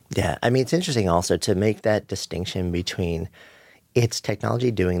to do? Yeah. I mean, it's interesting also to make that distinction between it's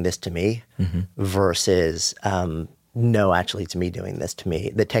technology doing this to me versus no, actually, it's me doing this to me.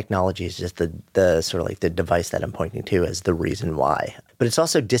 The technology is just the sort of like the device that I'm pointing to as the reason why. But it's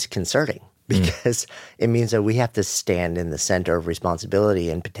also disconcerting because it means that we have to stand in the center of responsibility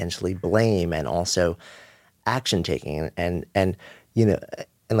and potentially blame and also action taking. And you know,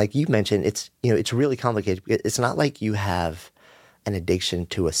 and like you mentioned, it's really complicated. It's not like you have an addiction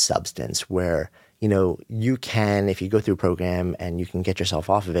to a substance where, you can, if you go through a program and you can get yourself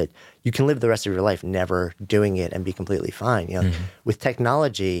off of it, you can live the rest of your life never doing it and be completely fine. With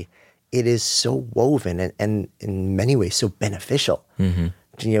technology, it is so woven and in many ways so beneficial.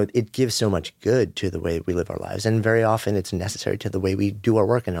 It gives so much good to the way we live our lives. And very often it's necessary to the way we do our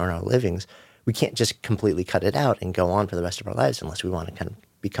work and earn our livings. We can't just completely cut it out and go on for the rest of our lives unless we want to kind of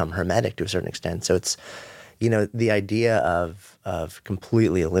become hermetic to a certain extent. So it's, the idea of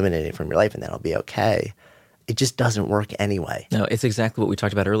completely eliminating it from your life and that'll be okay, it just doesn't work anyway. No, it's exactly what we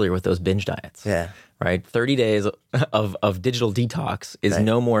talked about earlier with those binge diets. Yeah. Right? 30 days of digital detox is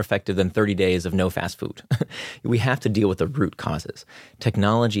no more effective than 30 days of no fast food. We have to deal with the root causes.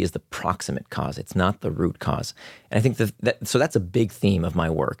 Technology is the proximate cause. It's not the root cause. And I think so that's a big theme of my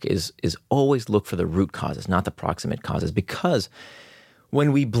work is always look for the root causes, not the proximate causes. Because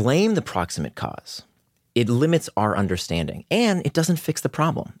when we blame the proximate cause, it limits our understanding and it doesn't fix the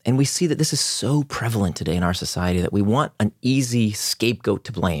problem. And we see that this is so prevalent today in our society that we want an easy scapegoat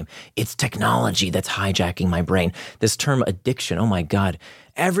to blame. It's technology that's hijacking my brain. This term addiction, oh my God,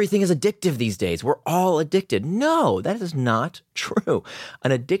 everything is addictive these days. We're all addicted. No, that is not true.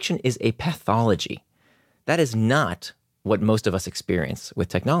 An addiction is a pathology. That is not what most of us experience with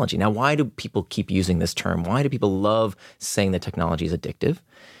technology. Now, why do people keep using this term? Why do people love saying that technology is addictive?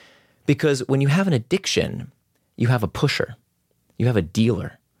 Because when you have an addiction, you have a pusher, you have a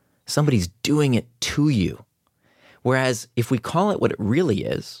dealer. Somebody's doing it to you. Whereas if we call it what it really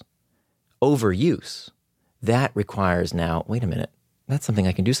is, overuse, that requires now, wait a minute, that's something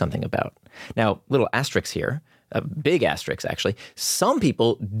I can do something about. Now, little asterisks here, big asterisks actually. Some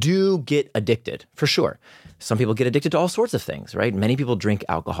people do get addicted, for sure. Some people get addicted to all sorts of things, right? Many people drink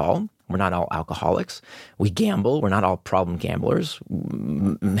alcohol. We're not all alcoholics. We gamble. We're not all problem gamblers.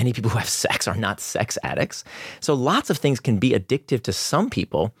 Many people who have sex are not sex addicts. So lots of things can be addictive to some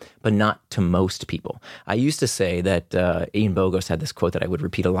people, but not to most people. I used to say that Ian Bogost had this quote that I would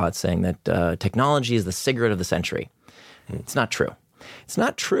repeat a lot, saying that technology is the cigarette of the century. It's not true. It's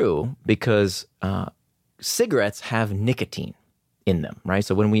not true because cigarettes have nicotine in them, right?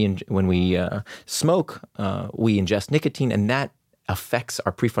 So when we smoke, we ingest nicotine, and that affects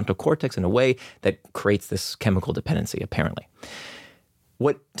our prefrontal cortex in a way that creates this chemical dependency, apparently.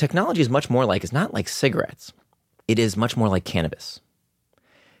 What technology is much more like is not like cigarettes. It is much more like cannabis.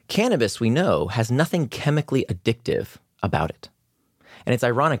 Cannabis, we know, has nothing chemically addictive about it. And it's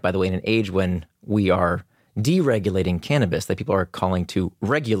ironic, by the way, in an age when we are deregulating cannabis, that people are calling to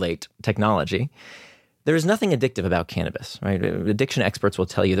regulate technology. There is nothing addictive about cannabis, right? Addiction experts will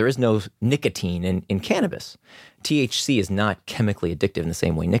tell you there is no nicotine in cannabis. THC is not chemically addictive in the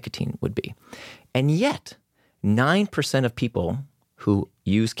same way nicotine would be. And yet, 9% of people who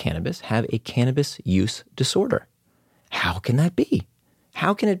use cannabis have a cannabis use disorder. How can that be?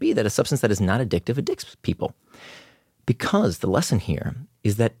 How can it be that a substance that is not addictive addicts people? Because the lesson here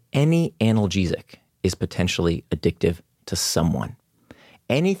is that any analgesic is potentially addictive to someone.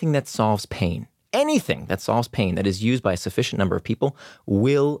 Anything that solves pain, anything that solves pain that is used by a sufficient number of people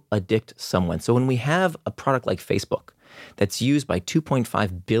will addict someone. So when we have a product like Facebook that's used by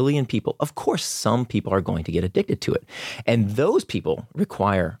 2.5 billion people, of course, some people are going to get addicted to it. And those people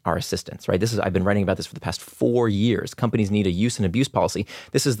require our assistance, right? I've been writing about this for the past 4 years. Companies need a use and abuse policy.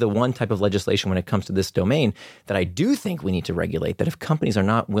 This is the one type of legislation when it comes to this domain that I do think we need to regulate, that if companies are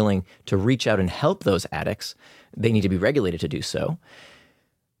not willing to reach out and help those addicts, they need to be regulated to do so.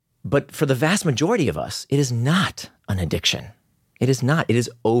 But for the vast majority of us, it is not an addiction. It is not. It is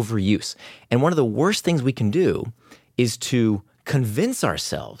overuse. And one of the worst things we can do is to convince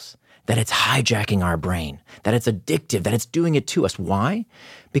ourselves that it's hijacking our brain, that it's addictive, that it's doing it to us. Why?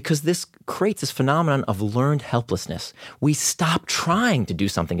 Because this creates this phenomenon of learned helplessness. We stop trying to do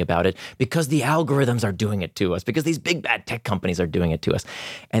something about it because the algorithms are doing it to us, because these big bad tech companies are doing it to us.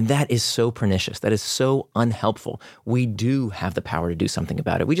 And that is so pernicious. That is so unhelpful. We do have the power to do something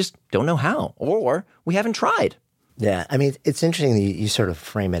about it. We just don't know how, or we haven't tried. Yeah. I mean, it's interesting that you sort of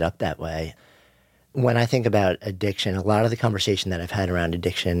frame it up that way. When I think about addiction, a lot of the conversation that I've had around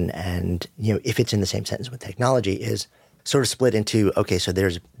addiction and, if it's in the same sentence with technology is sort of split into, okay, so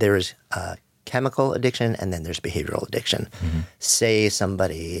there's chemical addiction and then there's behavioral addiction. Mm-hmm. Say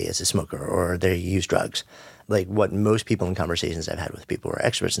somebody is a smoker or they use drugs. like what most people in conversations I've had with people who are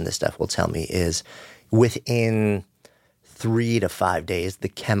experts in this stuff will tell me is within 3 to 5 days, the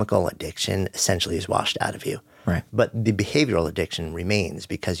chemical addiction essentially is washed out of you. Right. But the behavioral addiction remains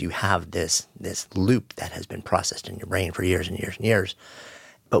because you have this loop that has been processed in your brain for years and years and years.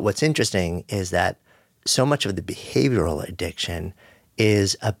 But what's interesting is that so much of the behavioral addiction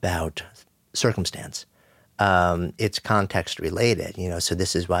is about circumstance. It's context related, so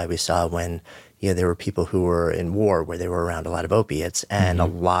this is why we saw when, there were people who were in war where they were around a lot of opiates, and a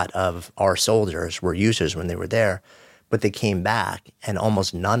lot of our soldiers were users when they were there, but they came back and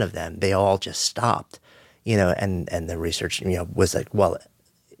almost none of them, they all just stopped, and the research, was like, well,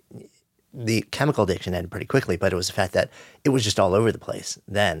 the chemical addiction ended pretty quickly, but it was the fact that it was just all over the place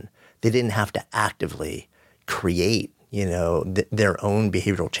then. They didn't have to actively create their own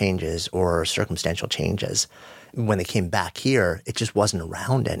behavioral changes or circumstantial changes. When they came back here, it just wasn't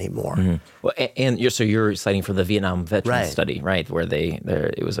around anymore. Mm-hmm. Well, and you're citing from the Vietnam veteran study, right? Where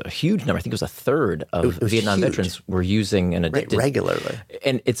it was a huge number. I think it was a third of Vietnam veterans were using and addicted regularly.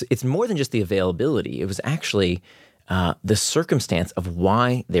 And it's more than just the availability. It was actually the circumstance of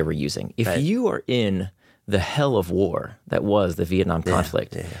why they were using. If you are in the hell of war that was the Vietnam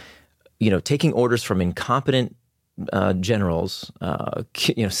conflict, taking orders from incompetent generals,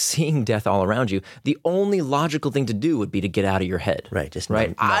 seeing death all around you, the only logical thing to do would be to get out of your head. Right. Just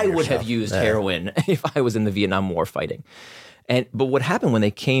right. I would have used heroin if I was in the Vietnam War fighting. But what happened when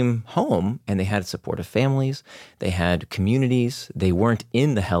they came home and they had supportive families, they had communities, they weren't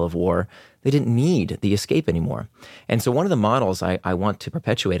in the hell of war, they didn't need the escape anymore. And so one of the models I want to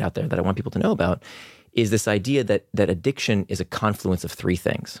perpetuate out there that I want people to know about is this idea that addiction is a confluence of three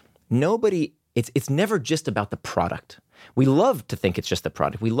things. It's never just about the product. We love to think it's just the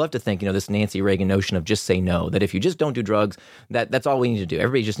product. We love to think, this Nancy Reagan notion of just say no, that if you just don't do drugs, that's all we need to do.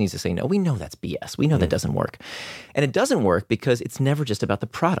 Everybody just needs to say no. We know that's BS. We know that doesn't work. And it doesn't work because it's never just about the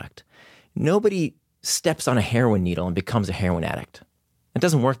product. Nobody steps on a heroin needle and becomes a heroin addict. It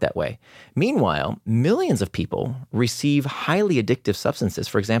doesn't work that way. Meanwhile, millions of people receive highly addictive substances.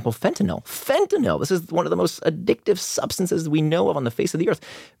 For example, fentanyl. Fentanyl, this is one of the most addictive substances we know of on the face of the earth.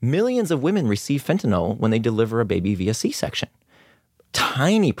 Millions of women receive fentanyl when they deliver a baby via C-section.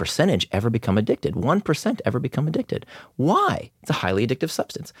 Tiny percentage ever become addicted. 1% ever become addicted. Why? It's a highly addictive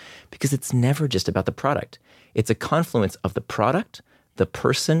substance. Because it's never just about the product. It's a confluence of the product, the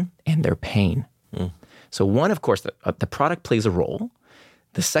person, and their pain. So one, of course, the product plays a role.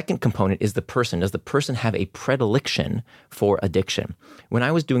 The second component is the person. Does the person have a predilection for addiction? When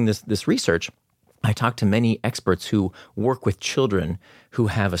I was doing this research, I talked to many experts who work with children who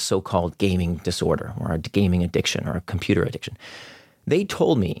have a so-called gaming disorder or a gaming addiction or a computer addiction. They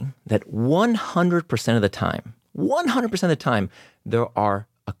told me that 100% of the time, there are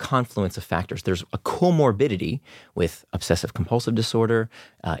a confluence of factors. There's a comorbidity with obsessive compulsive disorder,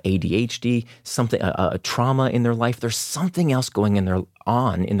 ADHD, a trauma in their life. There's something else going in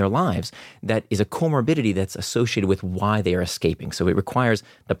their lives that is a comorbidity that's associated with why they are escaping. So it requires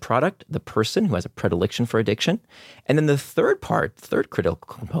the product, the person who has a predilection for addiction. And then the third critical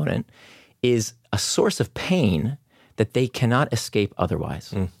component is a source of pain that they cannot escape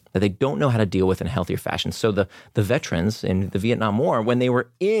otherwise. That they don't know how to deal with in a healthier fashion. So the veterans in the Vietnam War, when they were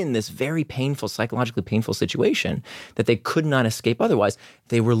in this very painful, psychologically painful situation that they could not escape otherwise,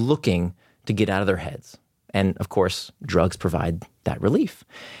 they were looking to get out of their heads. And of course, drugs provide that relief.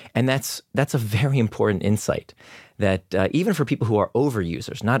 And that's a very important insight that even for people who are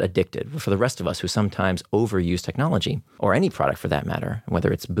overusers, not addicted, but for the rest of us who sometimes overuse technology or any product for that matter,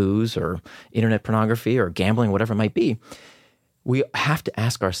 whether it's booze or internet pornography or gambling, whatever it might be, we have to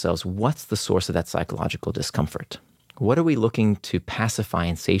ask ourselves, what's the source of that psychological discomfort? What are we looking to pacify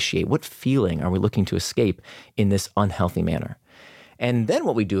and satiate? What feeling are we looking to escape in this unhealthy manner? And then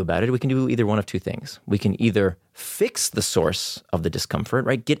what we do about it, we can do either one of two things. We can either fix the source of the discomfort,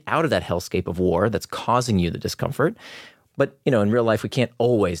 right? Get out of that hellscape of war that's causing you the discomfort. But, in real life, we can't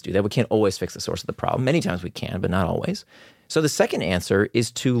always do that. We can't always fix the source of the problem. Many times we can, but not always. So the second answer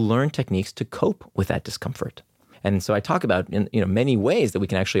is to learn techniques to cope with that discomfort. And so I talk about in many ways that we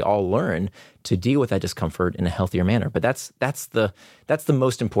can actually all learn to deal with that discomfort in a healthier manner. But that's the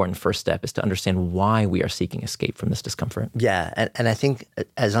most important first step, is to understand why we are seeking escape from this discomfort. Yeah, and I think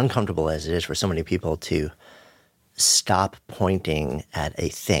as uncomfortable as it is for so many people to stop pointing at a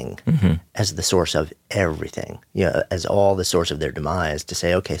thing as the source of everything, as all the source of their demise, to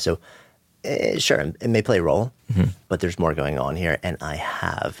say, okay, so sure, it may play a role, but there's more going on here, and I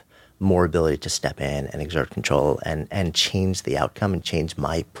have more ability to step in and exert control and change the outcome and change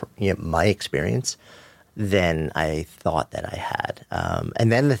my experience. than I thought that I had.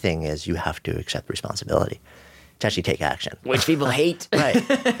 And then the thing is, you have to accept responsibility to actually take action. Which people hate. Right.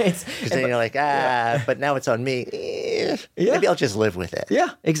 Because then you're like, but now it's on me. Maybe I'll just live with it. Yeah,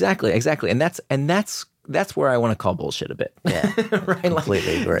 exactly. And that's where I want to call bullshit a bit. Yeah, right?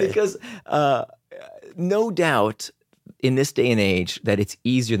 Completely agree. Because no doubt in this day and age that it's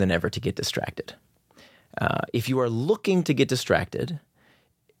easier than ever to get distracted. If you are looking to get distracted,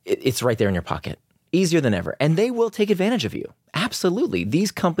 it's right there in your pocket. Easier than ever. And they will take advantage of you. Absolutely.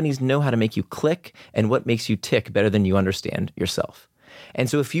 These companies know how to make you click and what makes you tick better than you understand yourself. And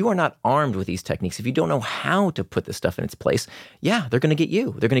so if you are not armed with these techniques, if you don't know how to put this stuff in its place, they're going to get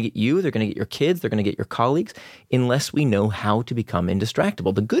you. They're going to get you. They're going to get your kids. They're going to get your colleagues, unless we know how to become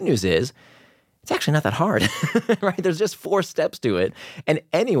indistractable. The good news is it's actually not that hard, right? There's just 4 steps to it, and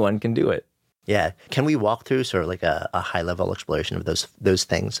anyone can do it. Yeah. Can we walk through sort of like a high-level exploration of those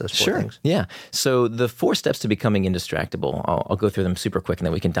things, those 4 things? Yeah. So the 4 steps to becoming indistractable, I'll go through them super quick, and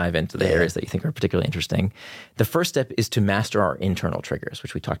then we can dive into the areas that you think are particularly interesting. The first step is to master our internal triggers,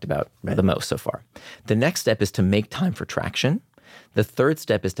 which we talked about the most so far. The next step is to make time for traction. The third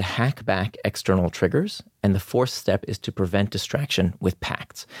step is to hack back external triggers. And the fourth step is to prevent distraction with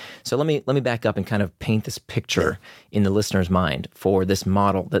pacts. So let me back up and kind of paint this picture in the listener's mind for this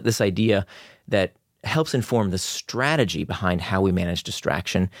model, that this idea that helps inform the strategy behind how we manage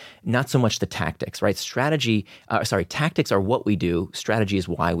distraction, not so much the tactics, right? Tactics are what we do. Strategy is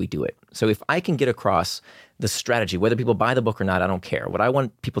why we do it. So if I can get across the strategy, whether people buy the book or not, I don't care. What I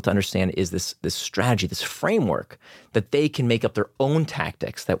want people to understand is this strategy, this framework that they can make up their own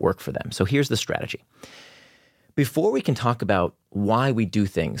tactics that work for them. So here's the strategy. Before we can talk about why we do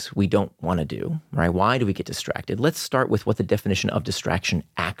things we don't want to do, right? Why do we get distracted? Let's start with what the definition of distraction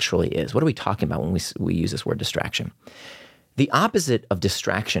actually is. What are we talking about when we use this word distraction? The opposite of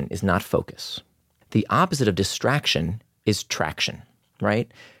distraction is not focus. The opposite of distraction is traction,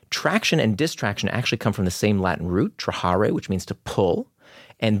 right? Traction and distraction actually come from the same Latin root, trahare, which means to pull,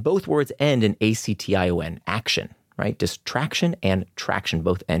 and both words end in action, action, right? Distraction and traction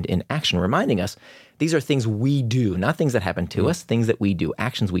both end in action, reminding us these are things we do, not things that happen to us, things that we do,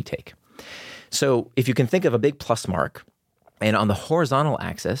 actions we take. So if you can think of a big plus mark, and on the horizontal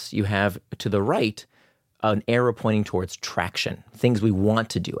axis, you have to the right an arrow pointing towards traction, things we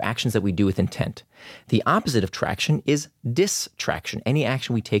want to do, actions that we do with intent. The opposite of traction is distraction, any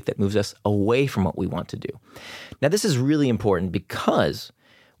action we take that moves us away from what we want to do. Now, this is really important because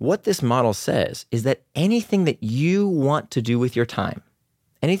what this model says is that anything that you want to do with your time,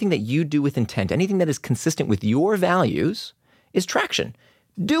 anything that you do with intent, anything that is consistent with your values is traction.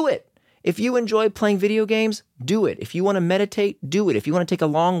 Do it. If you enjoy playing video games, do it. If you want to meditate, do it. If you want to take a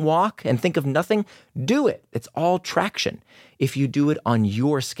long walk and think of nothing, do it. It's all traction if you do it on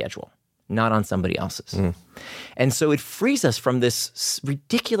your schedule, not on somebody else's. And so it frees us from this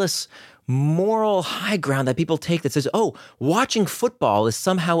ridiculous moral high ground that people take that says, oh, watching football is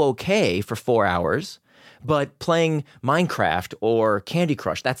somehow okay for 4 hours, but playing Minecraft or Candy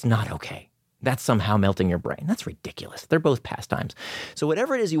Crush, that's not okay. That's somehow melting your brain. That's ridiculous. They're both pastimes. So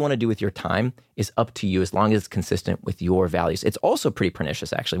whatever it is you want to do with your time is up to you as long as it's consistent with your values. It's also pretty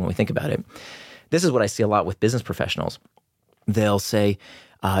pernicious, actually, when we think about it. This is what I see a lot with business professionals. They'll say,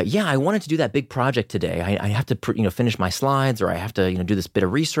 I wanted to do that big project today. I have to finish my slides, or I have to do this bit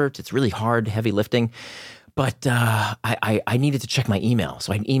of research. It's really hard, heavy lifting. But I needed to check my email.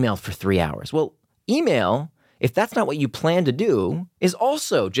 So I emailed for 3 hours. Well, email, if that's not what you plan to do, is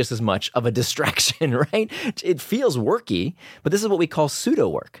also just as much of a distraction, right? It feels worky, but this is what we call pseudo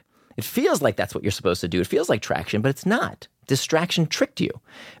work. It feels like that's what you're supposed to do. It feels like traction, but it's not. Distraction tricked you,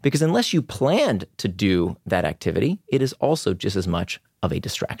 because unless you planned to do that activity, it is also just as much of a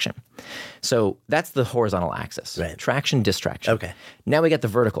distraction. So that's the horizontal axis, right? Traction, distraction. Okay. Now we got the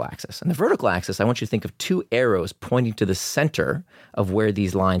vertical axis. And the vertical axis, I want you to think of 2 arrows pointing to the center of where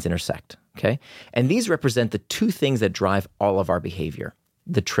these lines intersect, okay? And these represent the 2 things that drive all of our behavior,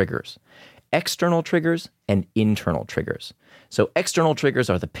 the triggers. External triggers and internal triggers. So external triggers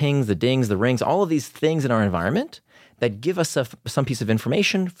are the pings, the dings, the rings, all of these things in our environment that give us some piece of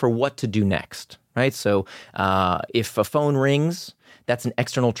information for what to do next, right? So if a phone rings, that's an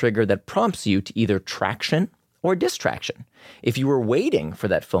external trigger that prompts you to either traction or distraction. If you were waiting for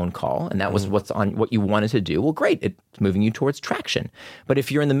that phone call and that was what you wanted to do, well, great, it's moving you towards traction. But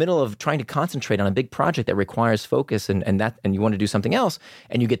if you're in the middle of trying to concentrate on a big project that requires focus and you want to do something else,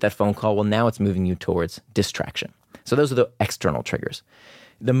 and you get that phone call, well, now it's moving you towards distraction. So those are the external triggers.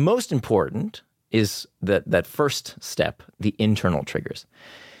 The most important is that first step, the internal triggers.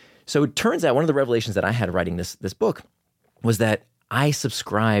 So it turns out one of the revelations that I had writing this book was that I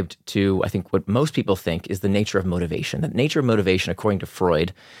subscribed to, I think, what most people think is the nature of motivation. The nature of motivation, according to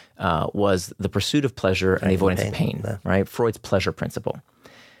Freud, was the pursuit of pleasure and the avoidance of pain, right? Freud's pleasure principle.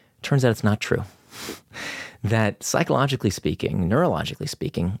 Turns out it's not true. That psychologically speaking, neurologically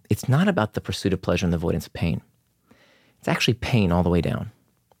speaking, it's not about the pursuit of pleasure and the avoidance of pain. It's actually pain all the way down.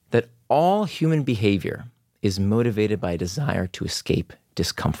 That all human behavior is motivated by a desire to escape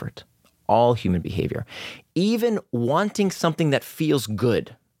discomfort. All human behavior. Even wanting something that feels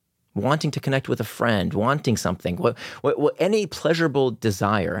good, wanting to connect with a friend, wanting something, any pleasurable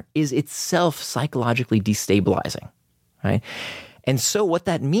desire is itself psychologically destabilizing, right? And so what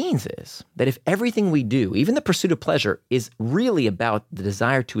that means is that if everything we do, even the pursuit of pleasure, is really about the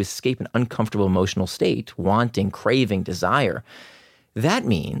desire to escape an uncomfortable emotional state, wanting, craving, desire, that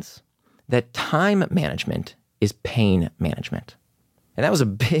means that time management is pain management. And that was a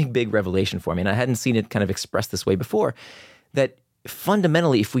big, big revelation for me. And I hadn't seen it kind of expressed this way before, that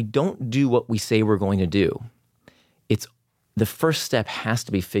fundamentally, if we don't do what we say we're going to do, it's the first step has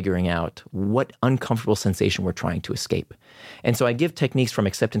to be figuring out what uncomfortable sensation we're trying to escape. And so I give techniques from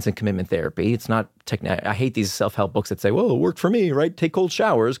acceptance and commitment therapy. It's not I hate these self-help books that say, well, it worked for me, right? Take cold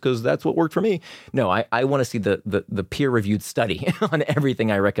showers because that's what worked for me. No, I want to see the peer-reviewed study on everything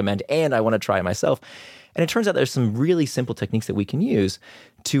I recommend, and I want to try it myself. And it turns out there's some really simple techniques that we can use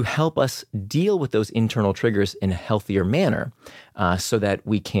to help us deal with those internal triggers in a healthier manner so that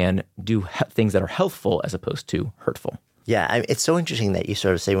we can do things that are healthful as opposed to hurtful. Yeah, it's so interesting that you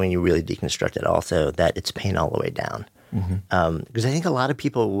sort of say when you really deconstruct it also that it's pain all the way down. Because I think a lot of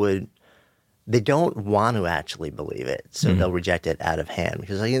people they don't want to actually believe it, so they'll reject it out of hand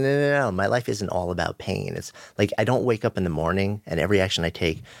because like, no, my life isn't all about pain. It's like I don't wake up in the morning and every action I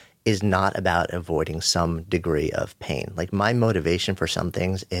take is not about avoiding some degree of pain. Like my motivation for some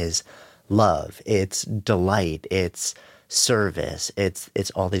things is love, it's delight, it's service,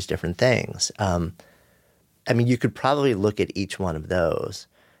 it's all these different things. I mean, you could probably look at each one of those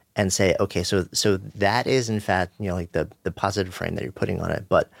and say, okay, so that is in fact, like the positive frame that you're putting on it,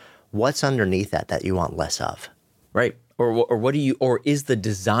 but what's underneath that you want less of? Right. Or is the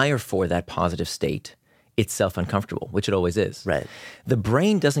desire for that positive state itself uncomfortable, which it always is. Right. The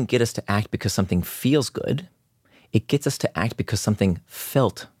brain doesn't get us to act because something feels good. It gets us to act because something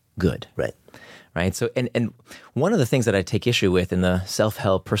felt good. Right. Right. So, and one of the things that I take issue with in the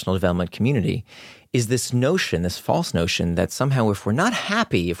self-help personal development community is this notion, this false notion that somehow if we're not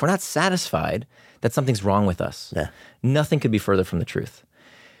happy, if we're not satisfied, that something's wrong with us. Yeah. Nothing could be further from the truth.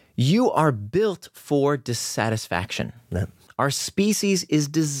 You are built for dissatisfaction. Yeah. Our species is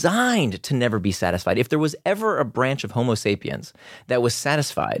designed to never be satisfied. If there was ever a branch of Homo sapiens that was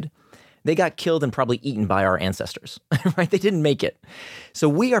satisfied, they got killed and probably eaten by our ancestors, right? They didn't make it. So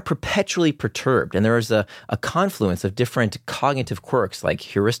we are perpetually perturbed, and there is a confluence of different cognitive quirks like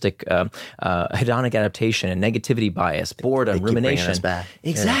heuristic, hedonic adaptation, and negativity bias, boredom, rumination. Us back.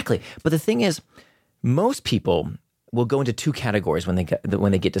 Exactly. Yeah. But the thing is, most people will go into two categories when they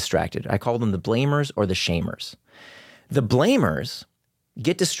get distracted. I call them the blamers or the shamers. The blamers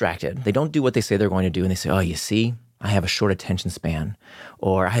get distracted. They don't do what they say they're going to do, and they say, oh, you see, I have a short attention span,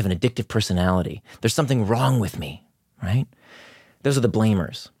 or I have an addictive personality. There's something wrong with me, right? Those are the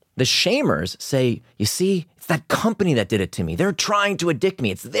blamers. The shamers say, you see, it's that company that did it to me. They're trying to addict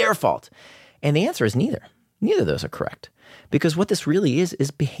me. It's their fault. And the answer is neither. Neither of those are correct. Because what this really is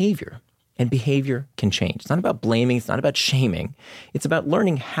behavior. And behavior can change. It's not about blaming. It's not about shaming. It's about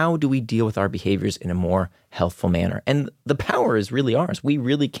learning how do we deal with our behaviors in a more healthful manner. And the power is really ours. We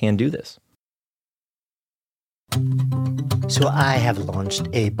really can do this. So I have launched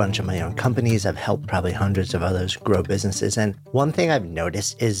a bunch of my own companies. I've helped probably hundreds of others grow businesses. And one thing I've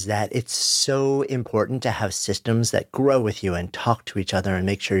noticed is that it's so important to have systems that grow with you and talk to each other and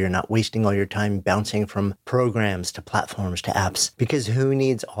make sure you're not wasting all your time bouncing from programs to platforms to apps, because who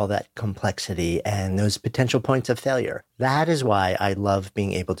needs all that complexity and those potential points of failure? That is why I love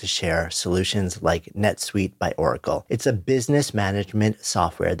being able to share solutions like NetSuite by Oracle. It's a business management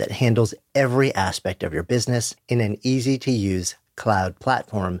software that handles every aspect of your business in an easy-to-use cloud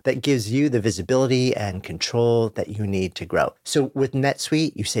platform that gives you the visibility and control that you need to grow. So with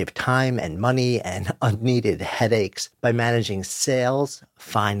NetSuite, you save time and money and unneeded headaches by managing sales,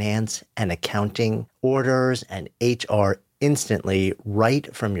 finance, and accounting, orders, and HR instantly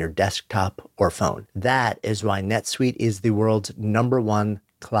right from your desktop or phone. That is why NetSuite is the world's #1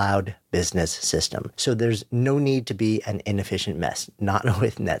 cloud business system. So there's no need to be an inefficient mess, not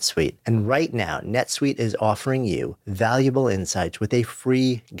with NetSuite. And right now, NetSuite is offering you valuable insights with a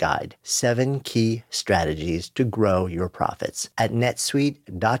free guide, 7 key strategies to grow your profits at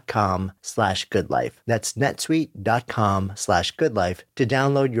netsuite.com/goodlife. That's netsuite.com/goodlife to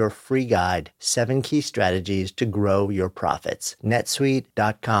download your free guide, 7 key strategies to grow your profits.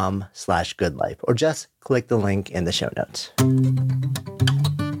 netsuite.com/goodlife, or just click the link in the show notes.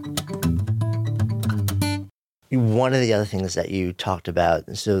 One of the other things that you talked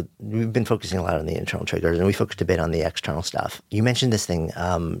about, so we've been focusing a lot on the internal triggers and we focused a bit on the external stuff. You mentioned this thing,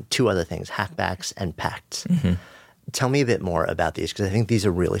 2 other things, hackbacks and pacts. Mm-hmm. Tell me a bit more about these, because I think these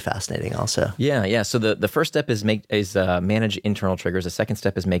are really fascinating also. Yeah. So the first step is manage internal triggers. The second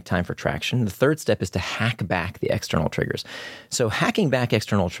step is make time for traction. The third step is to hack back the external triggers. So hacking back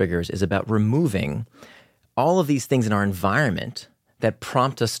external triggers is about removing all of these things in our environment that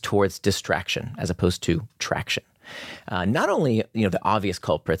prompt us towards distraction as opposed to traction. Not only, the obvious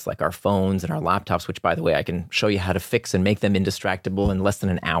culprits like our phones and our laptops, which, by the way, I can show you how to fix and make them indistractable in less than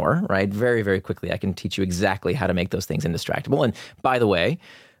an hour, right? Very, very quickly, I can teach you exactly how to make those things indistractable. And by the way,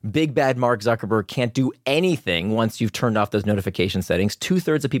 big bad Mark Zuckerberg can't do anything once you've turned off those notification settings.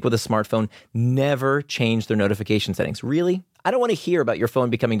 2/3 of people with a smartphone never change their notification settings. Really? I don't want to hear about your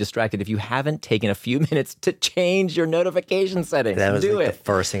phone becoming distracted if you haven't taken a few minutes to change your notification settings. That was the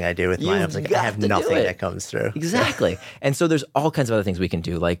first thing I do with mine. I was like, I have nothing that comes through. Exactly. And so there's all kinds of other things we can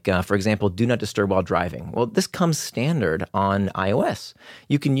do. Like, for example, do not disturb while driving. Well, this comes standard on iOS.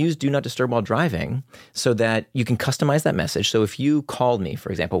 You can use do not disturb while driving so that you can customize that message. So if you called me,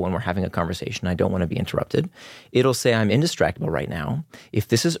 for example, when we're having a conversation, I don't want to be interrupted. It'll say, I'm indistractable right now. If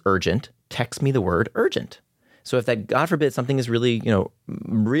this is urgent, text me the word urgent. So if that, God forbid, something is really,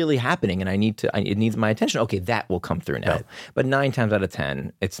 really happening and it needs my attention, okay, that will come through now. Right. But 9 times out of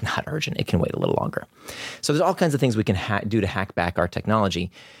 10, it's not urgent. It can wait a little longer. So there's all kinds of things we can do to hack back our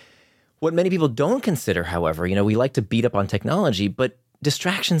technology. What many people don't consider, however, we like to beat up on technology, but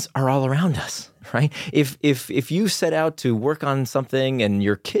distractions are all around us, right? If you set out to work on something and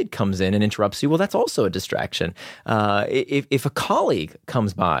your kid comes in and interrupts you, well, that's also a distraction. If a colleague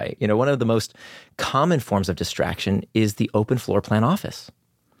comes by, one of the most common forms of distraction is the open floor plan office.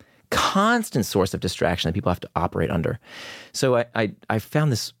 Constant source of distraction that people have to operate under. So I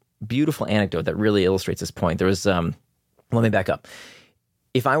found this beautiful anecdote that really illustrates this point. There was, let me back up.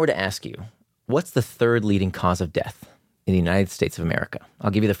 If I were to ask you, what's the 3rd leading cause of death in the United States of America?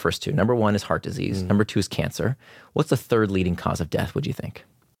 I'll give you the first 2. Number 1 is heart disease. Number 2 is cancer. What's the 3rd leading cause of death, would you think?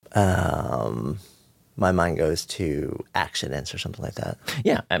 My mind goes to accidents or something like that.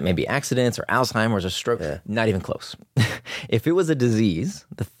 Yeah, maybe accidents or Alzheimer's or stroke. Yeah. Not even close. If it was a disease,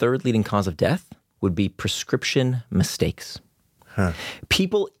 the 3rd leading cause of death would be prescription mistakes. Huh.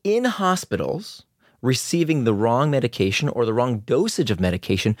 People in hospitals receiving the wrong medication or the wrong dosage of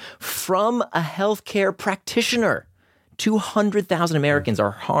medication from a healthcare practitioner. 200,000 Americans are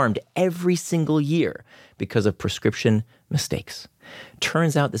harmed every single year because of prescription mistakes.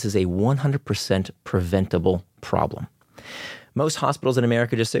 Turns out this is a 100% preventable problem. Most hospitals in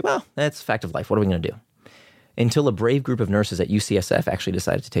America just say, well, that's a fact of life. What are we going to do? Until a brave group of nurses at UCSF actually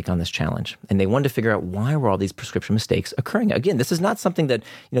decided to take on this challenge. And they wanted to figure out, why were all these prescription mistakes occurring? Again, this is not something that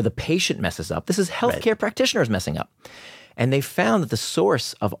the patient messes up. This is healthcare practitioners messing up. And they found that the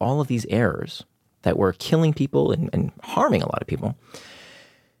source of all of these errors that were killing people and harming a lot of people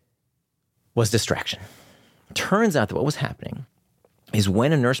was distraction. Turns out that what was happening is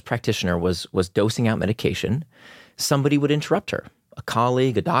when a nurse practitioner was dosing out medication, somebody would interrupt her. A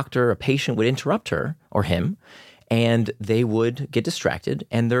colleague, a doctor, a patient would interrupt her or him, and they would get distracted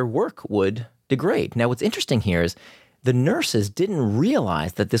and their work would degrade. Now, what's interesting here is the nurses didn't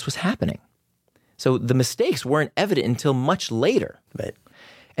realize that this was happening. So the mistakes weren't evident until much later. Right.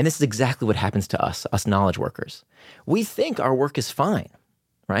 And this is exactly what happens to us knowledge workers. We think our work is fine,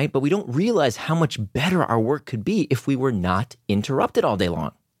 right? But we don't realize how much better our work could be if we were not interrupted all day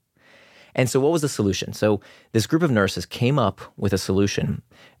long. And so what was the solution? So this group of nurses came up with a solution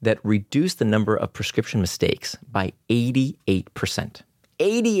that reduced the number of prescription mistakes by 88%.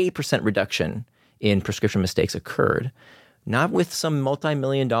 88% reduction in prescription mistakes occurred, not with some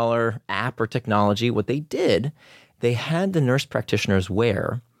multi-million-dollar app or technology. What they did, they had the nurse practitioners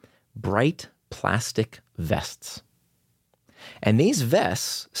wear bright plastic vests. And these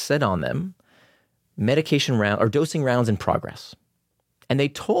vests said on them, medication round or dosing rounds in progress. And they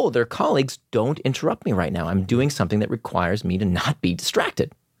told their colleagues, don't interrupt me right now. I'm doing something that requires me to not be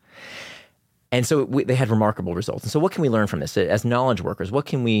distracted. And so they had remarkable results. And so what can we learn from this? As knowledge workers, what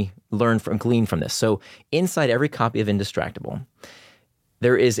can we glean from this? So inside every copy of Indistractable,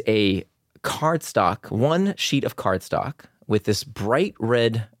 there is a cardstock, one sheet of cardstock with this bright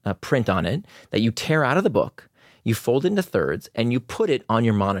red print on it that you tear out of the book, you fold into thirds, and you put it on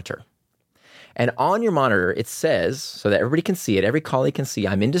your monitor. And on your monitor, it says, so that everybody can see it, every colleague can see,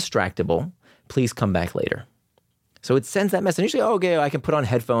 I'm indistractable, please come back later. So it sends that message. You say, oh, okay, I can put on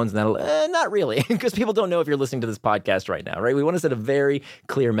headphones and that'll, not really, because people don't know if you're listening to this podcast right now, right? We want to send a very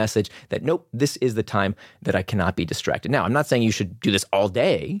clear message that, nope, this is the time that I cannot be distracted. Now, I'm not saying you should do this all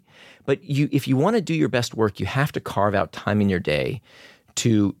day, but if you want to do your best work, you have to carve out time in your day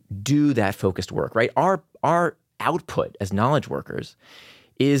to do that focused work, right? Our output as knowledge workers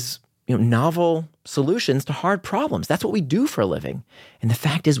is novel solutions to hard problems. That's what we do for a living. And the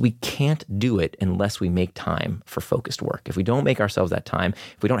fact is we can't do it unless we make time for focused work. If we don't make ourselves that time,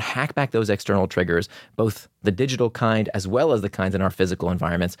 if we don't hack back those external triggers, both the digital kind as well as the kinds in our physical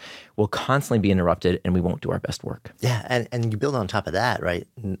environments, we'll constantly be interrupted and we won't do our best work. Yeah, and you build on top of that, right?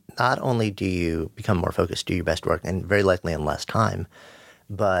 Not only do you become more focused, do your best work, and very likely in less time,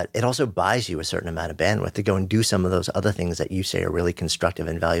 but it also buys you a certain amount of bandwidth to go and do some of those other things that you say are really constructive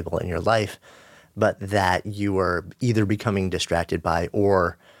and valuable in your life, but that you are either becoming distracted by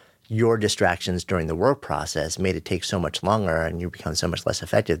or your distractions during the work process made it take so much longer and you become so much less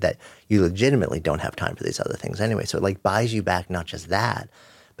effective that you legitimately don't have time for these other things anyway. So it buys you back not just that,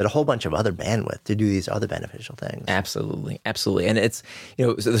 but a whole bunch of other bandwidth to do these other beneficial things. Absolutely. Absolutely. And it's,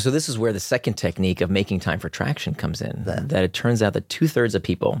 so this is where the second technique of making time for traction comes in, that it turns out that 2/3 of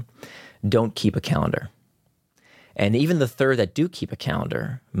people don't keep a calendar. And even the third that do keep a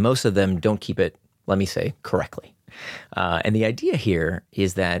calendar, most of them don't keep it, let me say, correctly. And the idea here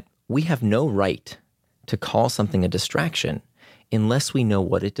is that we have no right to call something a distraction unless we know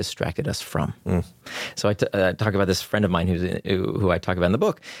what it distracted us from. So I talk about this friend of mine who I talk about in the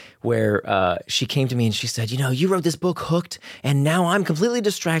book, where she came to me and she said, you wrote this book, Hooked, and now I'm completely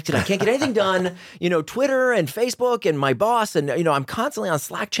distracted. I can't get anything done. Twitter and Facebook and my boss, and I'm constantly on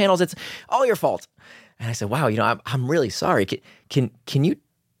Slack channels. It's all your fault. And I said, wow, I'm really sorry. Can you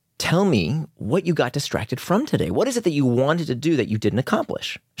tell me what you got distracted from today? What is it that you wanted to do that you didn't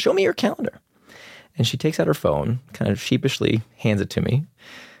accomplish? Show me your calendar. And she takes out her phone, kind of sheepishly hands it to me.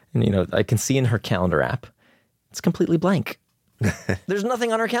 And, I can see in her calendar app, it's completely blank. There's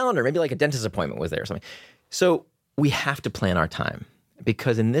nothing on her calendar. Maybe like a dentist appointment was there or something. So we have to plan our time,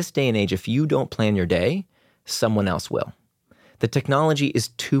 because in this day and age, if you don't plan your day, someone else will. The technology is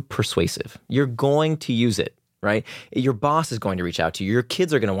too persuasive. You're going to use it, right? Your boss is going to reach out to you. Your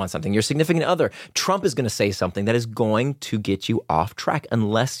kids are going to want something. Your significant other. Trump is going to say something that is going to get you off track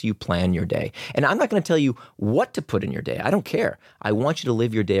unless you plan your day. And I'm not going to tell you what to put in your day. I don't care. I want you to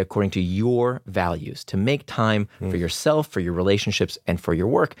live your day according to your values, to make time for yourself, for your relationships, and for your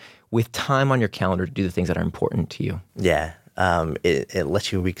work, with time on your calendar to do the things that are important to you. Yeah. It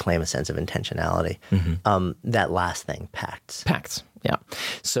lets you reclaim a sense of intentionality. That last thing, pacts. Pacts, yeah.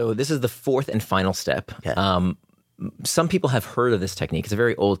 So this is the fourth and final step. Okay. Some people have heard of this technique. It's a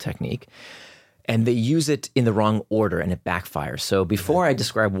very old technique, and they use it in the wrong order, and it backfires. So before I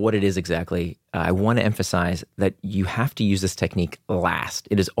describe what it is exactly, I want to emphasize that you have to use this technique last.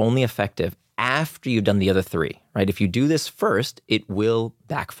 It is only effective after you've done the other three, right? If you do this first, it will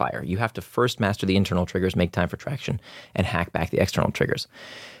backfire. You have to first master the internal triggers, make time for traction, and hack back the external triggers.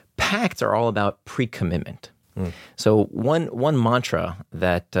 Pacts are all about pre-commitment. So one mantra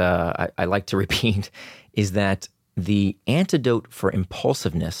that I like to repeat is that the antidote for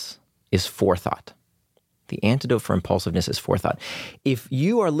impulsiveness is forethought. The antidote for impulsiveness is forethought. If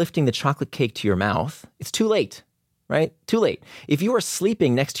you are lifting the chocolate cake to your mouth, it's too late, right? Too late. If you are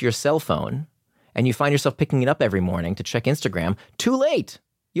sleeping next to your cell phone and you find yourself picking it up every morning to check Instagram, too late.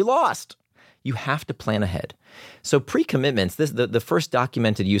 You lost. You have to plan ahead. So pre-commitments, the first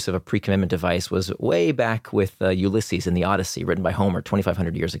documented use of a pre-commitment device was way back with Ulysses in the Odyssey, written by Homer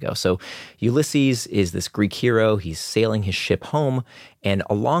 2,500 years ago. So Ulysses is this Greek hero. He's sailing his ship home, and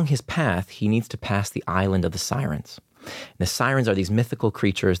along his path, he needs to pass the island of the Sirens. And the Sirens are these mythical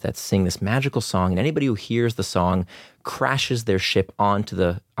creatures that sing this magical song, and anybody who hears the song crashes their ship onto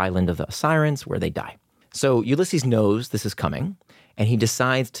the island of the Sirens, where they die. So Ulysses knows this is coming, and he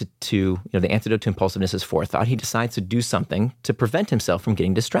decides to the antidote to impulsiveness is forethought. He decides to do something to prevent himself from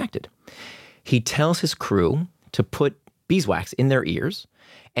getting distracted. He tells his crew to put beeswax in their ears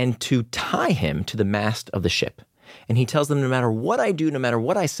and to tie him to the mast of the ship. And he tells them, no matter what I do, no matter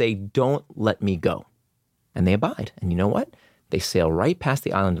what I say, don't let me go. And they abide. And you know what? They sail right past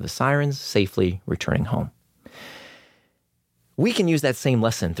the island of the Sirens, safely returning home. We can use that same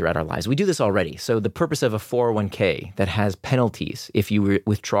lesson throughout our lives. We do this already. So the purpose of a 401k that has penalties if you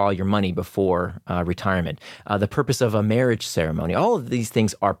withdraw your money before retirement, the purpose of a marriage ceremony, all of these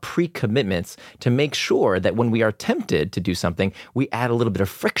things are pre-commitments to make sure that when we are tempted to do something, we add a little bit of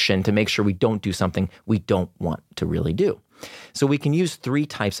friction to make sure we don't do something we don't want to really do. So we can use 3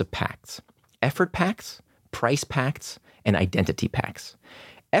 types of pacts: effort pacts, price pacts, and identity pacts.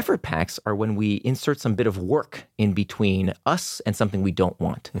 Effort pacts are when we insert some bit of work in between us and something we don't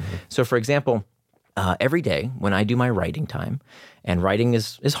want. Mm-hmm. So for example, every day when I do my writing time, and writing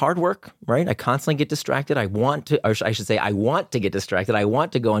is hard work, right? I constantly get distracted. I want to get distracted. I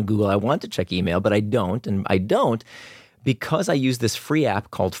want to go on Google. I want to check email, but I don't. And I don't because I use this free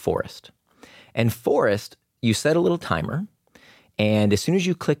app called Forest. And Forest, you set a little timer, and as soon as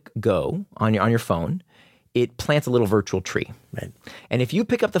you click go on your phone, it plants a little virtual tree. Right. And if you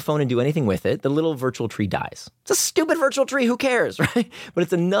pick up the phone and do anything with it, the little virtual tree dies. It's a stupid virtual tree. Who cares, right? But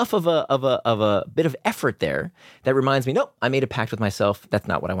it's enough of a bit of effort there that reminds me, nope, I made a pact with myself. That's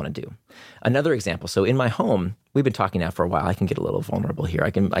not what I want to do. Another example. So in my home, we've been talking now for a while. I can get a little vulnerable here.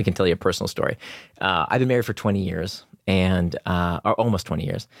 I can tell you a personal story. I've been married for 20 years or almost 20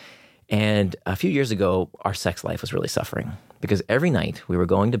 years. And a few years ago, our sex life was really suffering because every night we were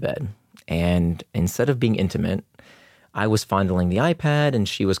going to bed, and instead of being intimate, I was fondling the iPad and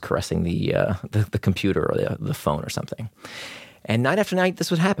she was caressing the computer or the phone or something. And night after night, this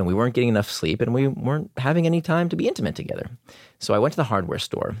would happen. We weren't getting enough sleep and we weren't having any time to be intimate together. So I went to the hardware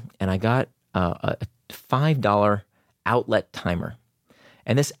store and I got a $5 outlet timer.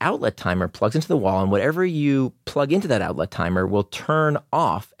 And this outlet timer plugs into the wall, and whatever you plug into that outlet timer will turn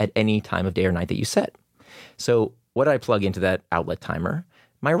off at any time of day or night that you set. So what did I plug into that outlet timer?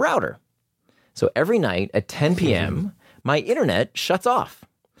 My router. So every night at 10 p.m., my internet shuts off.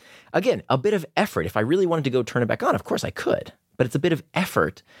 Again, a bit of effort. If I really wanted to go turn it back on, of course I could. But it's a bit of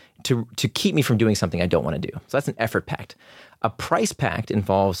effort to keep me from doing something I don't want to do. So that's an effort pact. A price pact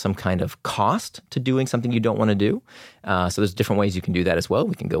involves some kind of cost to doing something you don't want to do. So there's different ways you can do that as well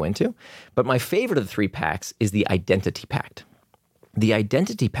we can go into. But my favorite of the 3 pacts is the identity pact. The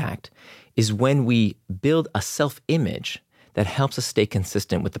identity pact is when we build a self-image that helps us stay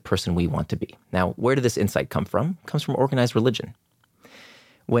consistent with the person we want to be. Now, where did this insight come from? It comes from organized religion.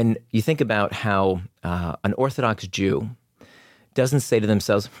 When you think about how an Orthodox Jew doesn't say to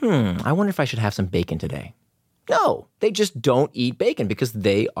themselves, I wonder if I should have some bacon today. No, they just don't eat bacon because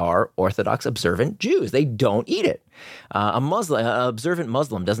they are Orthodox observant Jews. They don't eat it. An observant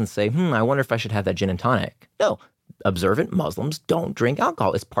Muslim doesn't say, I wonder if I should have that gin and tonic. No, observant Muslims don't drink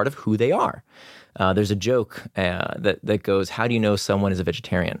alcohol. It's part of who they are. There's a joke that goes, how do you know someone is a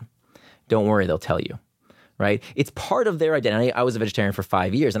vegetarian? Don't worry, they'll tell you, right? It's part of their identity. I was a vegetarian for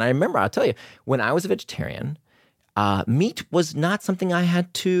 5 years. And I remember, I'll tell you, when I was a vegetarian, meat was not something I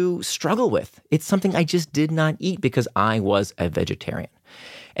had to struggle with. It's something I just did not eat because I was a vegetarian.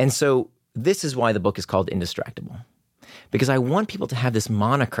 And so this is why the book is called Indistractable, because I want people to have this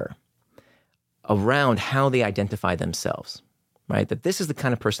moniker around how they identify themselves, right? That this is the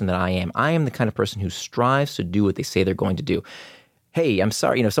kind of person that I am. I am the kind of person who strives to do what they say they're going to do. Hey, I'm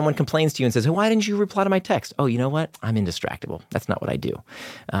sorry. Someone complains to you and says, why didn't you reply to my text? Oh, you know what? I'm indistractable. That's not what I do.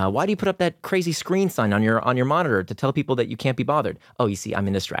 Why do you put up that crazy screen sign on your monitor to tell people that you can't be bothered? Oh, you see, I'm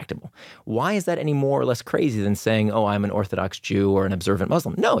indistractable. Why is that any more or less crazy than saying, oh, I'm an Orthodox Jew or an observant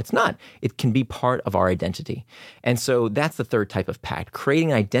Muslim? No, it's not. It can be part of our identity. And so that's the 3rd type of pact,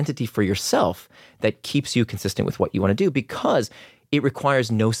 creating an identity for yourself that keeps you consistent with what you want to do because it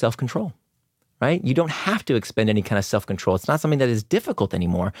requires no self-control. Right? You don't have to expend any kind of self-control. It's not something that is difficult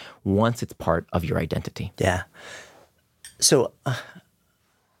anymore once it's part of your identity. Yeah. So,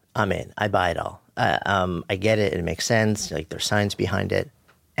 I'm in. I buy it all. I get it. It makes sense. Like there's science behind it.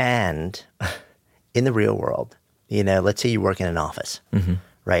 And in the real world, let's say you work in an office,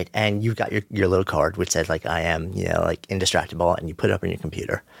 right? And you've got your little card which says like I am, like indistractable, and you put it up on your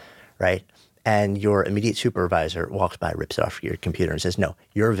computer, right? And your immediate supervisor walks by, rips it off your computer, and says, "No,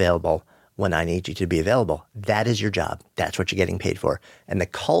 you're available when I need you to be available." That is your job. That's what you're getting paid for. And the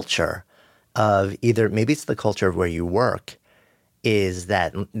culture of maybe it's the culture of where you work is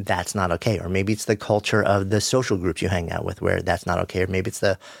that's not okay. Or maybe it's the culture of the social groups you hang out with where that's not okay. Or maybe it's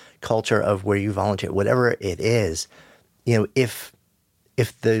the culture of where you volunteer. Whatever it is, if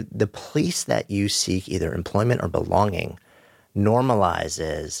the place that you seek either employment or belonging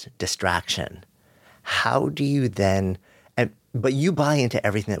normalizes distraction, how do you then but you buy into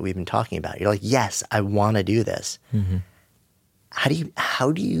everything that we've been talking about. You're like, yes, I want to do this. Mm-hmm.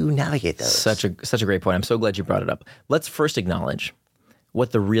 How do you navigate those? Such a great point. I'm so glad you brought it up. Let's first acknowledge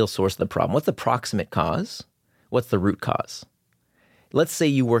what the real source of the problem. What's the proximate cause? What's the root cause? let's say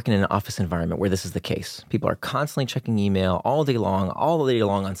you work in an office environment where this is the case. People are constantly checking email all day long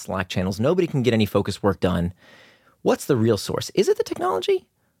on Slack channels. Nobody can get any focused work done. What's the real source? Is it the technology?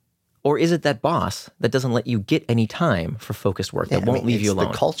 Or is it that boss that doesn't let you get any time for focused work, that won't leave you alone?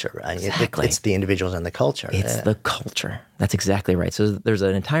 It's the culture, right? Exactly. It's the individuals and the culture. It's the culture. That's exactly right. So there's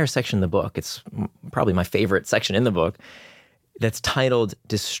an entire section in the book. It's probably my favorite section in the book that's titled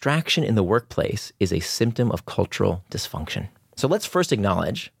Distraction in the Workplace is a Symptom of Cultural Dysfunction. So let's first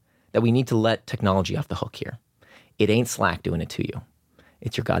acknowledge that we need to let technology off the hook here. It ain't Slack doing it to you.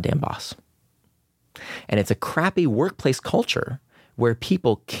 It's your goddamn boss. And it's a crappy workplace culture where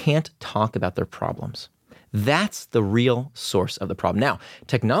people can't talk about their problems. That's the real source of the problem. Now,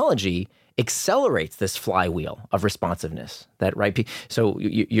 technology accelerates this flywheel of responsiveness. So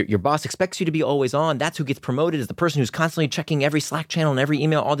your boss expects you to be always on. That's who gets promoted, is the person who's constantly checking every Slack channel and every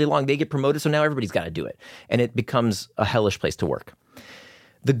email all day long. They get promoted, so now everybody's got to do it. And it becomes a hellish place to work.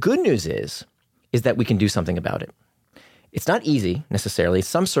 The good news is that we can do something about it. It's not easy necessarily.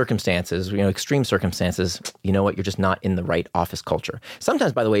 Some circumstances, extreme circumstances, you know what, you're just not in the right office culture.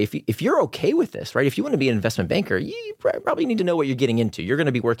 Sometimes, by the way, if you're okay with this, right, if you want to be an investment banker, you probably need to know what you're getting into. You're going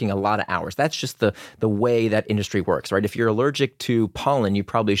to be working a lot of hours. That's just the way that industry works, right? If you're allergic to pollen, you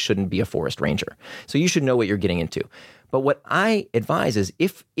probably shouldn't be a forest ranger. So you should know what you're getting into. But what I advise is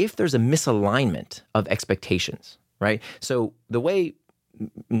if there's a misalignment of expectations, right? So the way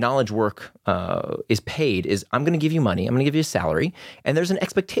knowledge work is paid is I'm going to give you money, I'm going to give you a salary, and there's an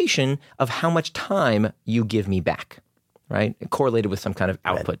expectation of how much time you give me back, right? Correlated with some kind of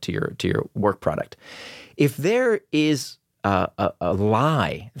output to your work product. If there is a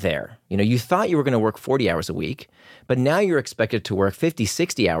lie there, you thought you were going to work 40 hours a week, but now you're expected to work 50,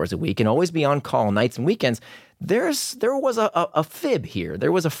 60 hours a week and always be on call nights and weekends, there was a fib here.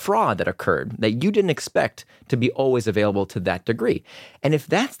 There was a fraud that occurred that you didn't expect to be always available to that degree. And if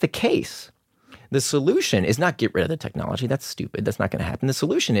that's the case, the solution is not get rid of the technology. That's stupid. That's not going to happen. The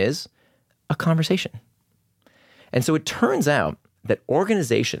solution is a conversation. And so it turns out that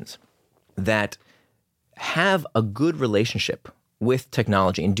organizations that have a good relationship with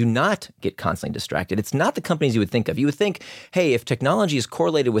technology and do not get constantly distracted. It's not the companies you would think of. You would think, hey, if technology is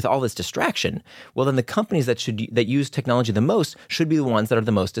correlated with all this distraction, well, then the companies that use technology the most should be the ones that are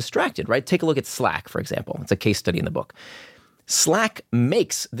the most distracted, right? Take a look at Slack, for example. It's a case study in the book. Slack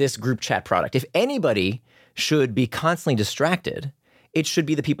makes this group chat product. If anybody should be constantly distracted, it should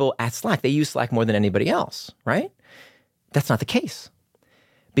be the people at Slack. They use Slack more than anybody else, right? That's not the case.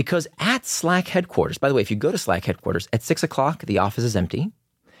 Because at Slack headquarters, by the way, if you go to Slack headquarters, at 6 o'clock, the office is empty.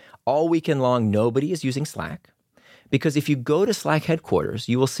 All weekend long, nobody is using Slack. Because if you go to Slack headquarters,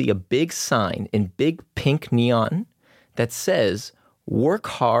 you will see a big sign in big pink neon that says, work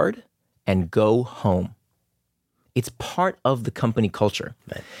hard and go home. It's part of the company culture.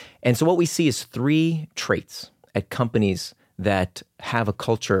 Right. And so what we see is 3 traits at companies that have a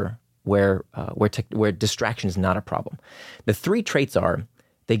culture where distraction is not a problem. The 3 traits are: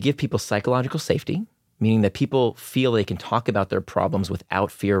 they give people psychological safety, meaning that people feel they can talk about their problems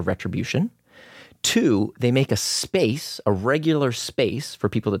without fear of retribution. 2, they make a regular space for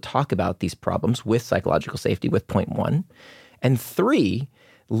people to talk about these problems with psychological safety, with point 1. And 3,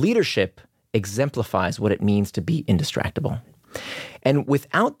 leadership exemplifies what it means to be indistractable. And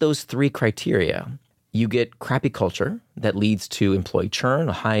without those 3 criteria, you get crappy culture that leads to employee churn,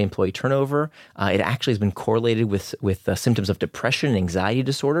 a high employee turnover. It actually has been correlated with symptoms of depression and anxiety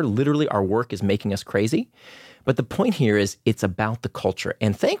disorder. Literally, our work is making us crazy. But the point here is it's about the culture.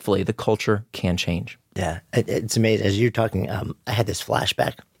 And thankfully, the culture can change. Yeah, it's amazing. As you're talking, I had this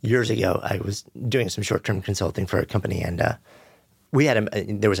flashback. Years ago, I was doing some short-term consulting for a company, and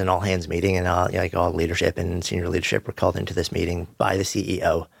there was an all-hands meeting, and all leadership and senior leadership were called into this meeting by the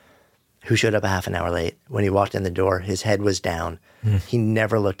CEO, who showed up a half an hour late. When he walked in the door, his head was down. He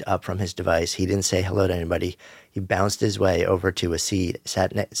never looked up from his device. He didn't say hello to anybody. He bounced his way over to a seat,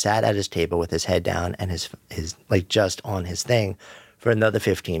 sat at his table with his head down and his just on his thing for another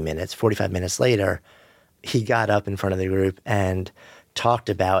 15 minutes. 45 minutes later, he got up in front of the group and talked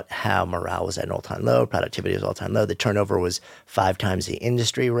about how morale was at an all-time low, productivity was all-time low, the turnover was 5 times the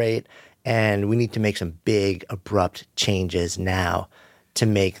industry rate, and we need to make some big, abrupt changes now to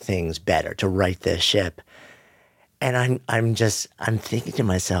make things better, to right this ship. And I'm thinking to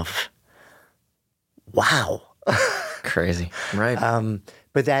myself, wow. Crazy, right?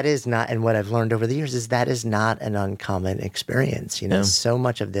 But that is not, and what I've learned over the years is that is not an uncommon experience. So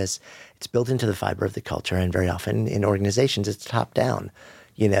much of this, it's built into the fiber of the culture, and very often in organizations, it's top down.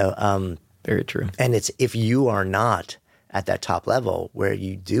 Very true. And it's, if you are not at that top level where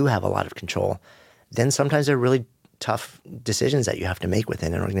you do have a lot of control, then sometimes there are really tough decisions that you have to make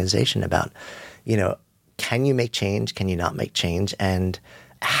within an organization about, can you make change? Can you not make change? And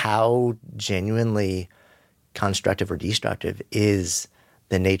how genuinely constructive or destructive is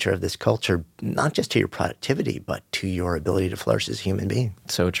the nature of this culture, not just to your productivity, but to your ability to flourish as a human being.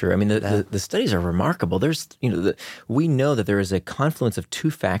 So true. I mean, the studies are remarkable. We know that there is a confluence of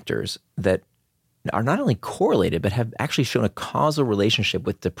two factors that are not only correlated, but have actually shown a causal relationship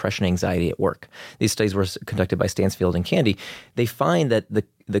with depression and anxiety at work. These studies were conducted by Stansfield and Candy. They find that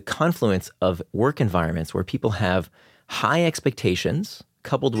the confluence of work environments where people have high expectations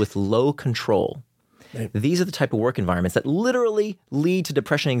coupled with low control, these are the type of work environments that literally lead to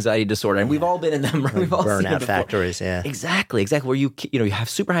depression and anxiety disorder. And we've all been in them. Right? We've all seen burnout factories, yeah. Exactly. Where you have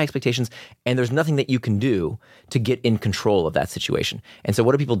super high expectations and there's nothing that you can do to get in control of that situation. And so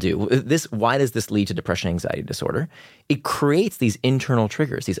what do people do? Why does this lead to depression and anxiety disorder? It creates these internal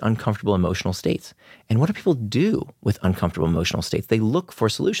triggers, these uncomfortable emotional states. And what do people do with uncomfortable emotional states? They look for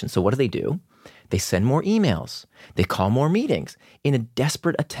solutions. So what do? They send more emails. They call more meetings in a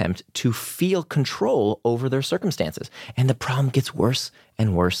desperate attempt to feel control over their circumstances. And the problem gets worse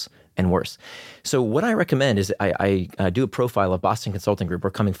and worse and worse. So what I recommend is I do a profile of Boston Consulting Group.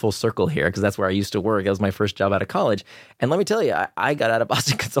 We're coming full circle here because that's where I used to work. It was my first job out of college. And let me tell you, I got out of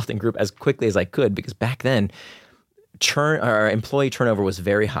Boston Consulting Group as quickly as I could because back then, employee turnover was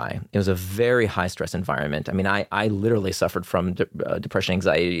very high. It was a very high stress environment. I mean, I literally suffered from depression,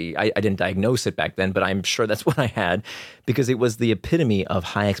 anxiety. I didn't diagnose it back then, but I'm sure that's what I had because it was the epitome of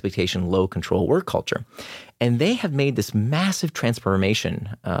high expectation, low control work culture. And they have made this massive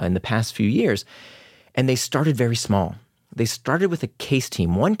transformation in the past few years. And they started very small. They started with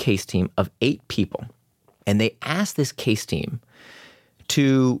one case team of 8 people. And they asked this case team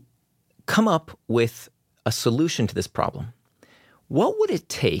to come up with a solution to this problem. What would it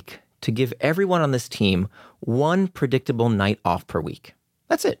take to give everyone on this team one predictable night off per week?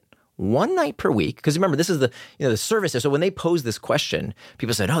 That's it. One night per week. Because remember, this is the service. So when they pose this question,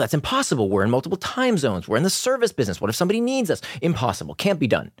 people said, oh, that's impossible. We're in multiple time zones. We're in the service business. What if somebody needs us? Impossible. Can't be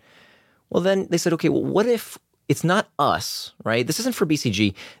done. Well, then they said, okay, well, what if it's not us, right? This isn't for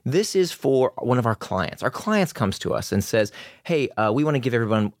BCG. This is for one of our clients. Our clients comes to us and says, hey, we want to give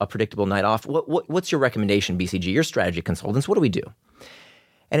everyone a predictable night off. What's your recommendation, BCG? Your strategy consultants, what do we do?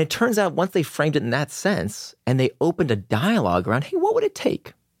 And it turns out once they framed it in that sense and they opened a dialogue around, hey, what would it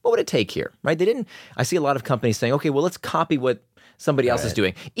take? What would it take here, right? I see a lot of companies saying, okay, well, let's copy what somebody else is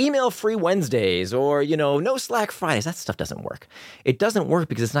doing. Email-free Wednesdays or, no Slack Fridays. That stuff doesn't work. It doesn't work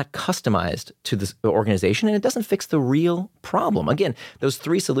because it's not customized to the organization and it doesn't fix the real problem. Again, those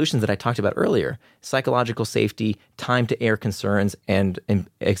 3 solutions that I talked about earlier, psychological safety, time to air concerns, and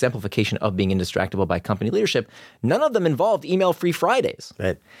exemplification of being indistractable by company leadership, none of them involved email-free Fridays.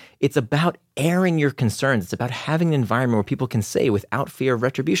 Right. It's about airing your concerns. It's about having an environment where people can say without fear of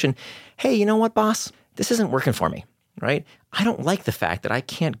retribution, hey, you know what, boss? This isn't working for me. Right? I don't like the fact that I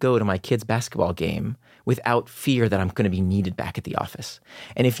can't go to my kid's basketball game without fear that I'm going to be needed back at the office.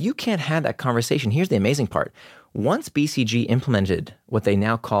 And if you can't have that conversation, here's the amazing part. Once BCG implemented what they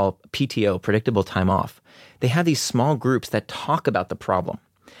now call PTO, predictable time off, they have these small groups that talk about the problem.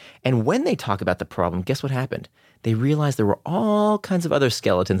 And when they talk about the problem, guess what happened? They realized there were all kinds of other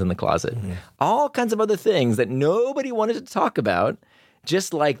skeletons in the closet, all kinds of other things that nobody wanted to talk about,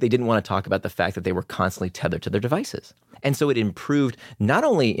 just like they didn't want to talk about the fact that they were constantly tethered to their devices. And so it improved not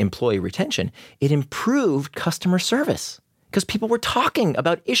only employee retention, it improved customer service because people were talking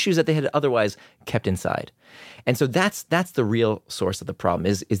about issues that they had otherwise kept inside. And so that's the real source of the problem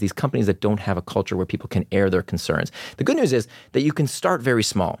is these companies that don't have a culture where people can air their concerns. The good news is that you can start very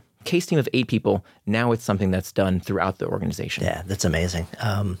small. Case team of 8 people, now it's something that's done throughout the organization. Yeah, that's amazing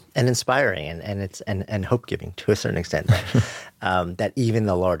and inspiring, and it's and hope giving to a certain extent. That even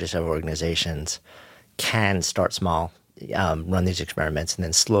the largest of organizations can start small, run these experiments, and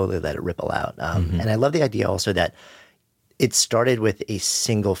then slowly let it ripple out. And I love the idea also that it started with a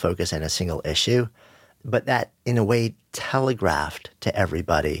single focus and a single issue, but that in a way telegraphed to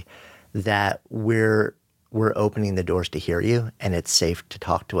everybody that we're opening the doors to hear you, and it's safe to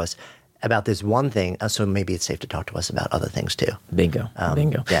talk to us about this one thing. So maybe it's safe to talk to us about other things too. Bingo.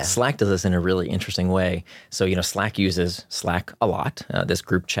 Yeah. Slack does this in a really interesting way. So, Slack uses Slack a lot, this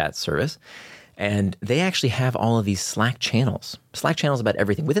group chat service. And they actually have all of these Slack channels about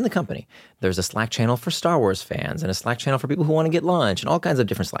everything within the company. There's a Slack channel for Star Wars fans and a Slack channel for people who want to get lunch and all kinds of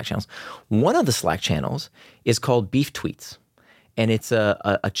different Slack channels. One of the Slack channels is called Beef Tweets. And it's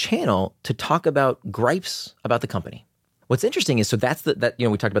a channel to talk about gripes about the company. What's interesting is, so that's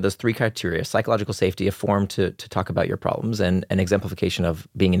we talked about those 3 criteria: psychological safety, a forum to talk about your problems, and an exemplification of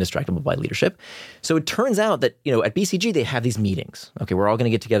being indistractable by leadership. So it turns out that, at BCG, they have these meetings. Okay, we're all going to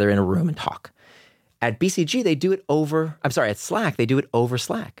get together in a room and talk. At BCG, they do it at Slack, they do it over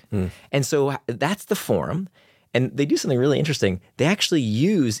Slack. And so that's the forum. And they do something really interesting. They actually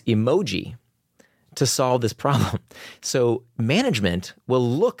use emoji to solve this problem. So management will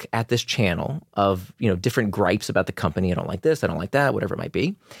look at this channel of, different gripes about the company. I don't like this, I don't like that, whatever it might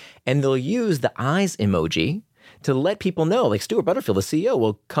be. And they'll use the eyes emoji to let people know, like Stuart Butterfield, the CEO,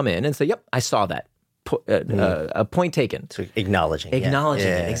 will come in and say, yep, I saw that. A point taken. So acknowledging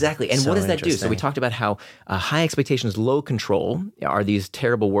it, exactly. And what does that do? So we talked about how high expectations, low control are these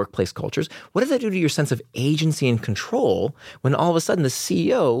terrible workplace cultures. What does that do to your sense of agency and control when all of a sudden the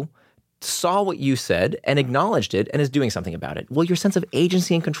CEO saw what you said and acknowledged it and is doing something about it? Well, your sense of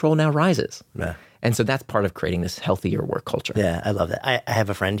agency and control now rises. Yeah. And so that's part of creating this healthier work culture. Yeah, I love that. I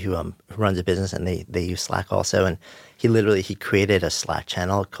have a friend who runs a business, and they use Slack also. And he created a Slack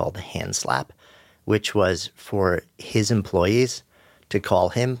channel called Hand Slap, which was for his employees to call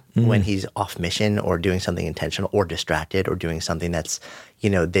him when he's off mission or doing something intentional or distracted or doing something that's,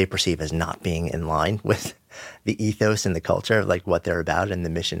 they perceive as not being in line with the ethos and the culture of like what they're about and the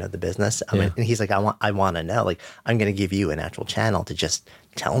mission of the business. And he's like, I want to know, like, I'm going to give you an actual channel to just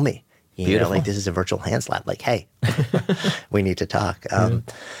tell me, like this is a virtual hand slap. Like, hey, we need to talk.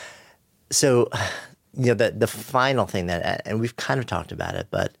 So, the final thing and we've kind of talked about it,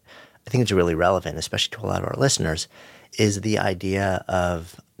 but I think it's really relevant, especially to a lot of our listeners, is the idea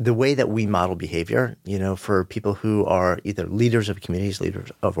of the way that we model behavior, for people who are either leaders of communities, leaders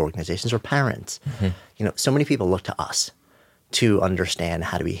of organizations, or parents. So many people look to us to understand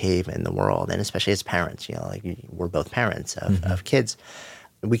how to behave in the world. And especially as parents, like we're both parents of kids.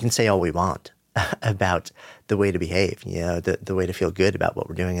 We can say all we want about the way to behave, the way to feel good about what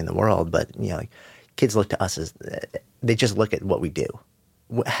we're doing in the world. But, like, kids look to us as they just look at what we do.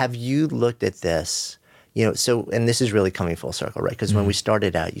 Have you looked at this? And this is really coming full circle, right? Because when we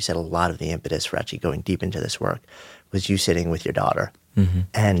started out, you said a lot of the impetus for actually going deep into this work was you sitting with your daughter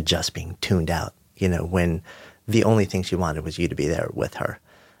and just being tuned out, when the only thing she wanted was you to be there with her.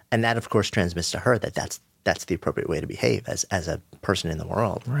 And that, of course, transmits to her that that's the appropriate way to behave as a person in the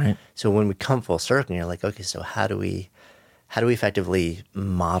world. Right. So when we come full circle, you're like, okay, so how do we effectively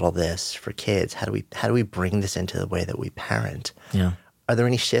model this for kids? How do we bring this into the way that we parent? Yeah. Are there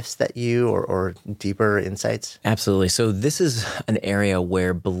any shifts that you or deeper insights? Absolutely. So this is an area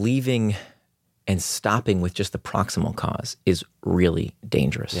where believing and stopping with just the proximal cause is really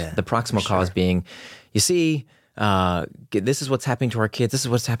dangerous. Yeah, the proximal cause being, you see, this is what's happening to our kids. This is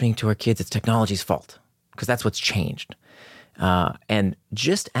what's happening to our kids. It's technology's fault because that's what's changed. And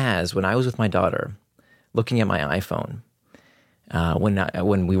just as when I was with my daughter, looking at my iPhone,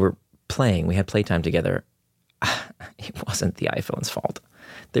 when we were playing, we had playtime together. It wasn't the iPhone's fault.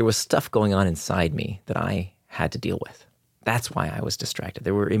 There was stuff going on inside me that I had to deal with. That's why I was distracted.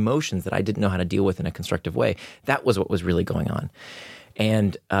 There were emotions that I didn't know how to deal with in a constructive way. That was what was really going on.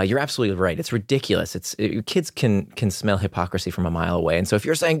 And you're absolutely right. It's ridiculous. Kids can smell hypocrisy from a mile away. And so if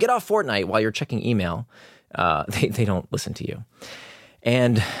you're saying, get off Fortnite while you're checking email, they don't listen to you.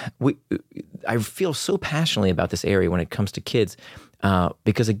 And I feel so passionately about this area when it comes to kids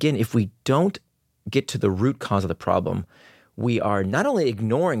because, again, if we don't get to the root cause of the problem, we are not only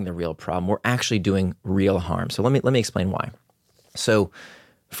ignoring the real problem, we're actually doing real harm. So let me explain why. So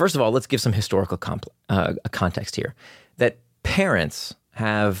first of all, let's give some historical context here. That parents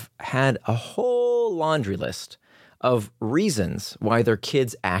have had a whole laundry list of reasons why their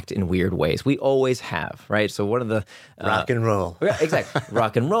kids act in weird ways. We always have, right? So one of the rock and roll, yeah, exactly,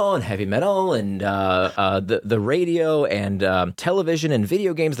 rock and roll and heavy metal and the radio and television and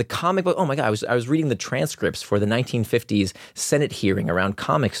video games, the comic book. Oh my God, I was reading the transcripts for the 1950s Senate hearing around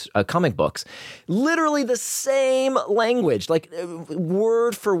comic books. Literally the same language, like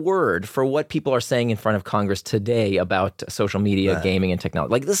word for word, for what people are saying in front of Congress today about social media, gaming, and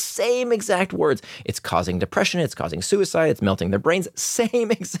technology. Like the same exact words. It's causing depression. It's causing suicide, it's melting their brains.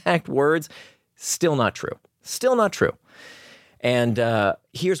 Same exact words. Still not true. Still not true. And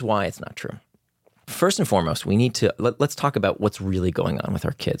here's why it's not true. First and foremost, we need to, let's talk about what's really going on with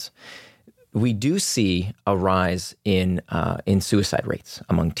our kids. We do see a rise in suicide rates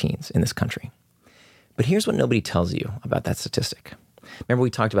among teens in this country. But here's what nobody tells you about that statistic. Remember we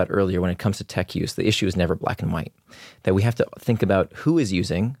talked about earlier when it comes to tech use, the issue is never black and white. That we have to think about who is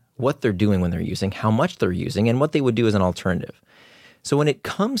using, what they're doing when they're using, how much they're using, and what they would do as an alternative. So when it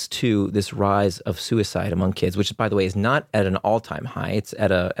comes to this rise of suicide among kids, which by the way is not at an all-time high, it's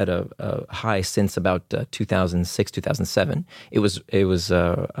at a high since about 2006, 2007. It was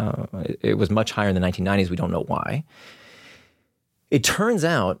much higher in the 1990s. We don't know why. It turns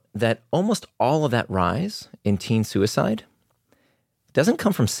out that almost all of that rise in teen suicide doesn't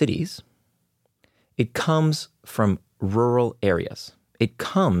come from cities. It comes from rural areas. It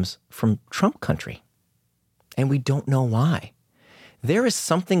comes from Trump country. And we don't know why. There is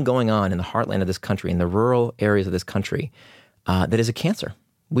something going on in the heartland of this country, in the rural areas of this country, that is a cancer.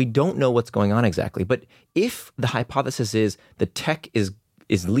 We don't know what's going on exactly. But if the hypothesis is the tech is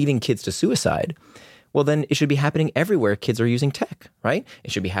leading kids to suicide, well, then it should be happening everywhere kids are using tech, right?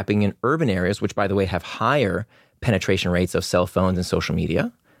 It should be happening in urban areas, which, by the way, have higher penetration rates of cell phones and social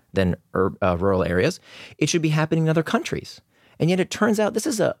media than rural areas. It should be happening in other countries. And yet it turns out this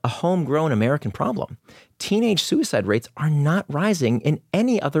is a homegrown American problem. Teenage suicide rates are not rising in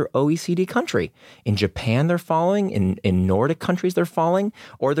any other OECD country. In Japan, they're falling. In Nordic countries, they're falling.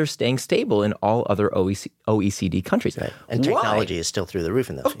 Or they're staying stable in all other OECD countries. Right. And technology is still through the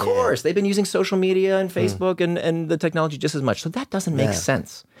roof in those. Of course. They've been using social media and Facebook and the technology just as much. So that doesn't make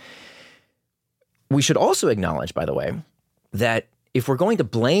sense. We should also acknowledge, by the way, that if we're going to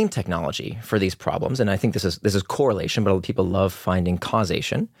blame technology for these problems, and I think this is correlation, but people love finding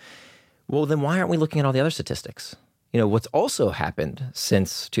causation, well, then why aren't we looking at all the other statistics? You know, what's also happened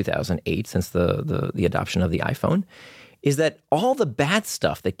since 2008, since the adoption of the iPhone, is that all the bad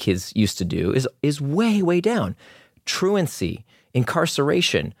stuff that kids used to do is way, way down. Truancy,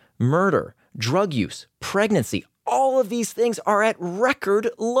 incarceration, murder, drug use, pregnancy, all of these things are at record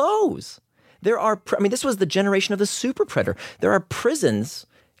lows. This was the generation of the super predator. There are prisons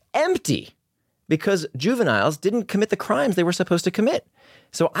empty because juveniles didn't commit the crimes they were supposed to commit.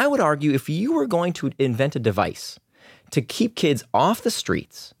 So I would argue if you were going to invent a device to keep kids off the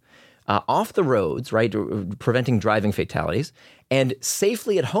streets, off the roads, right, preventing driving fatalities, and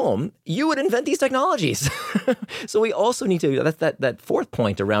safely at home, you would invent these technologies. So we also need to, that's that fourth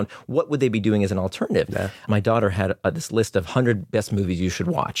point around what would they be doing as an alternative. Yeah. My daughter had this list of 100 best movies you should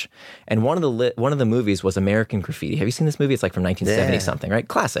watch. And one of the movies was American Graffiti. Have you seen this movie? It's like from 1970 something, right?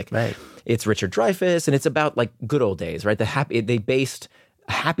 Classic. Right. It's Richard Dreyfuss, and it's about like good old days, right? They based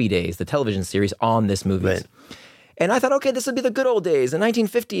Happy Days, the television series, on this movie. Right. And I thought, okay, this would be the good old days, the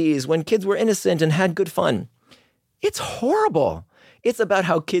 1950s, when kids were innocent and had good fun. It's horrible. It's about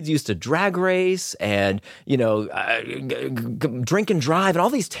how kids used to drag race and, drink and drive and all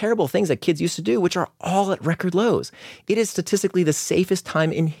these terrible things that kids used to do, which are all at record lows. It is statistically the safest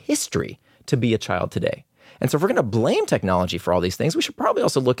time in history to be a child today. And so if we're going to blame technology for all these things, we should probably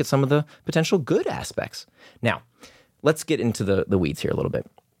also look at some of the potential good aspects. Now, let's get into the weeds here a little bit.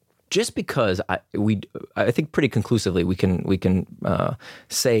 Just because I think pretty conclusively we can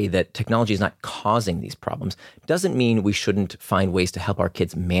say that technology is not causing these problems doesn't mean we shouldn't find ways to help our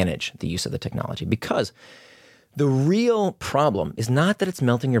kids manage the use of the technology. Because the real problem is not that it's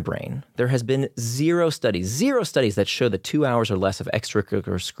melting your brain. There has been zero studies that show that 2 hours or less of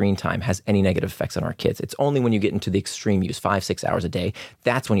extracurricular screen time has any negative effects on our kids. It's only when you get into the extreme use, 5-6 hours a day,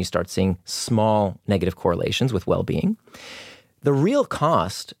 that's when you start seeing small negative correlations with well-being. The real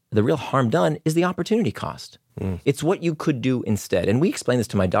cost, the real harm done, is the opportunity cost. It's what you could do instead. And we explained this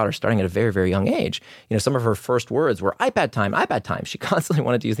to my daughter starting at a very, very young age. Some of her first words were iPad time, iPad time. She constantly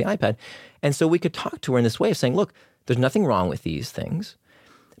wanted to use the iPad. And so we could talk to her in this way of saying, look, there's nothing wrong with these things,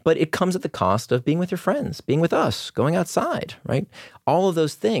 but it comes at the cost of being with your friends, being with us, going outside, right? All of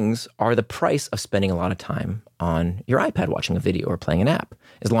those things are the price of spending a lot of time on your iPad watching a video or playing an app.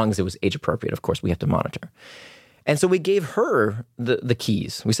 As long as it was age appropriate, of course, we have to monitor. And so we gave her the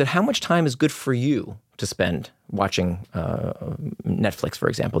keys. We said, how much time is good for you to spend watching Netflix, for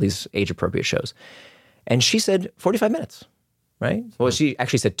example, these age-appropriate shows? And she said 45 minutes, right? Well, she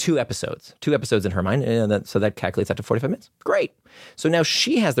actually said 2 episodes in her mind. And so that calculates out to 45 minutes. Great. So now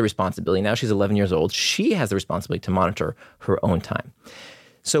she has the responsibility. Now she's 11 years old. She has the responsibility to monitor her own time.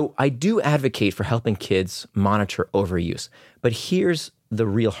 So I do advocate for helping kids monitor overuse. But here's the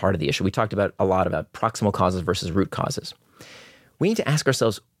real heart of the issue. We talked a lot about proximal causes versus root causes. We need to ask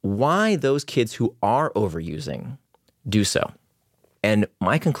ourselves why those kids who are overusing do so. And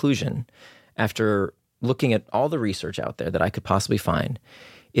my conclusion, after looking at all the research out there that I could possibly find,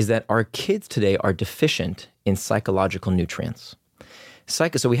 is that our kids today are deficient in psychological nutrients.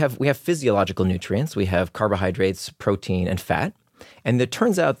 So we have physiological nutrients. We have carbohydrates, protein, and fat. And it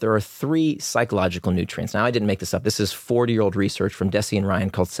turns out there are 3 psychological nutrients. Now, I didn't make this up. This is 40-year-old research from Deci and Ryan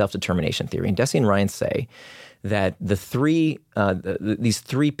called self-determination theory. And Deci and Ryan say that these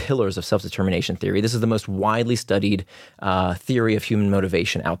three pillars of self-determination theory, this is the most widely studied theory of human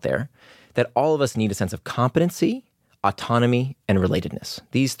motivation out there, that all of us need a sense of competency, autonomy, and relatedness.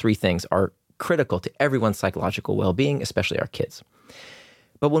 These three things are critical to everyone's psychological well-being, especially our kids.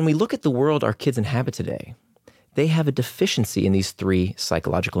 But when we look at the world our kids inhabit today, they have a deficiency in these three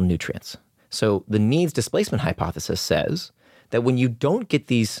psychological nutrients. So the needs displacement hypothesis says that when you don't get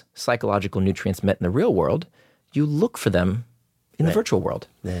these psychological nutrients met in the real world, you look for them in the virtual world.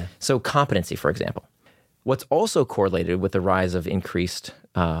 Yeah. So competency, for example. What's also correlated with the rise of increased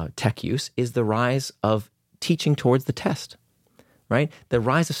tech use is the rise of teaching towards the test, right? The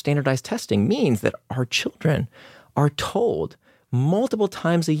rise of standardized testing means that our children are told multiple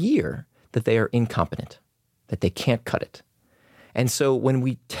times a year that they are incompetent, that they can't cut it. And so when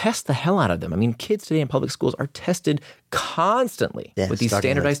we test the hell out of them, I mean, kids today in public schools are tested constantly with these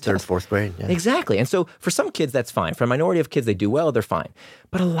standardized tests. Third, fourth grade. Yeah. Exactly. And so for some kids, that's fine. For a minority of kids, they do well, they're fine.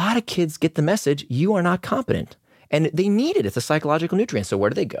 But a lot of kids get the message, you are not competent. And they need it. It's a psychological nutrient. So where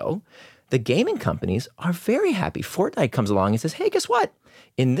do they go? The gaming companies are very happy. Fortnite comes along and says, hey, guess what?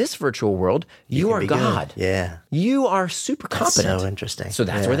 In this virtual world, you are God. Good. Yeah. You are super competent. That's so interesting. So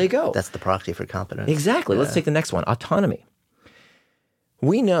that's where they go. That's the proxy for competence. Exactly. Let's take the next one, autonomy.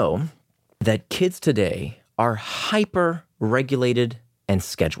 We know that kids today are hyper-regulated and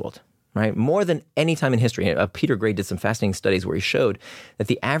scheduled, right? More than any time in history. Peter Gray did some fascinating studies where he showed that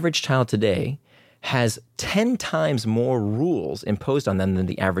the average child today has 10 times more rules imposed on them than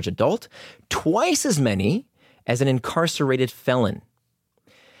the average adult, twice as many as an incarcerated felon.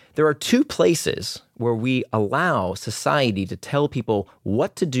 There are two places where we allow society to tell people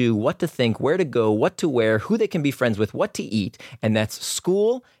what to do, what to think, where to go, what to wear, who they can be friends with, what to eat, and that's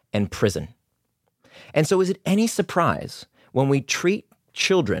school and prison. And so is it any surprise when we treat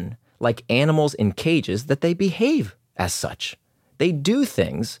children like animals in cages that they behave as such? They do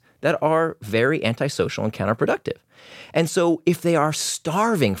things that are very antisocial and counterproductive. And so if they are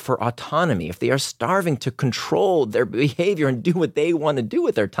starving for autonomy, if they are starving to control their behavior and do what they want to do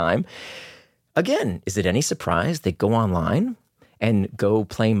with their time, again, is it any surprise they go online and go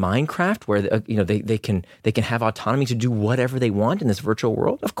play Minecraft where they can have autonomy to do whatever they want in this virtual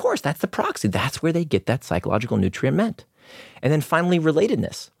world? Of course, that's the proxy. That's where they get that psychological nutrient meant. And then finally,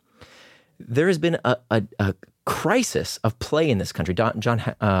 relatedness. There has been a crisis of play in this country. Jonathan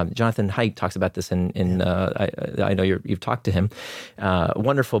Haidt talks about this in I know you've talked to him. A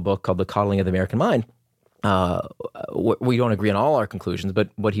wonderful book called The Coddling of the American Mind. We don't agree on all our conclusions, but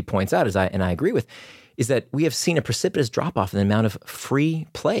what he points out I agree with, is that we have seen a precipitous drop-off in the amount of free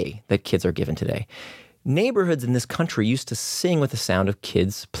play that kids are given today. Neighborhoods in this country used to sing with the sound of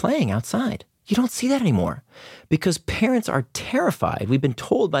kids playing outside. You don't see that anymore because parents are terrified. We've been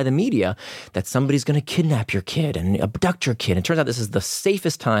told by the media that somebody's going to kidnap your kid and abduct your kid. It turns out this is the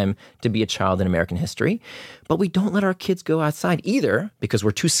safest time to be a child in American history. But we don't let our kids go outside either because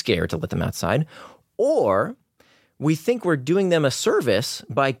we're too scared to let them outside, or we think we're doing them a service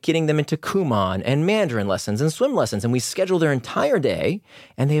by getting them into Kumon and Mandarin lessons and swim lessons, and we schedule their entire day,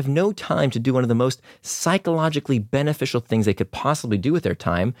 and they have no time to do one of the most psychologically beneficial things they could possibly do with their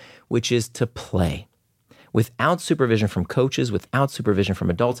time, which is to play. Without supervision from coaches, without supervision from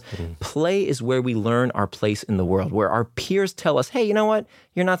adults, play is where we learn our place in the world, where our peers tell us, hey, you know what?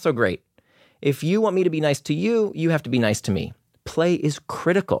 You're not so great. If you want me to be nice to you, you have to be nice to me. Play is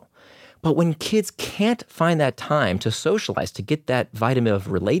critical. But when kids can't find that time to socialize, to get that vitamin of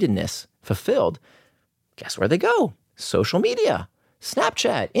relatedness fulfilled, guess where they go? Social media,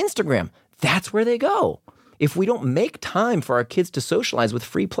 Snapchat, Instagram. That's where they go. If we don't make time for our kids to socialize with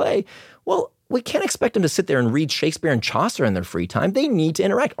free play, well, we can't expect them to sit there and read Shakespeare and Chaucer in their free time. They need to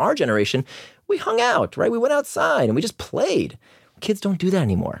interact. Our generation, we hung out, right? We went outside and we just played. Kids don't do that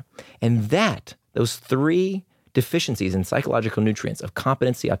anymore. And those three deficiencies in psychological nutrients of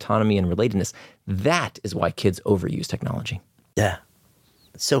competency, autonomy, and relatedness, that is why kids overuse technology. Yeah.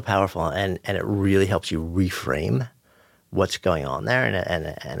 It's so powerful, and it really helps you reframe what's going on there.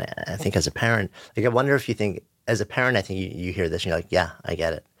 And I think as a parent, I wonder if you think, as a parent, I think you hear this and you're like, yeah, I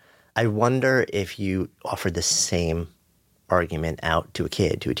get it. I wonder if you offered the same argument out to a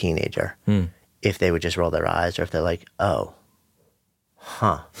kid, to a teenager, if they would just roll their eyes, or if they're like, oh,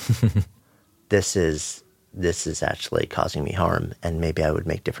 this is actually causing me harm, and maybe I would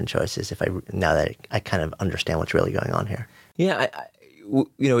make different choices now that I kind of understand what's really going on here. Yeah,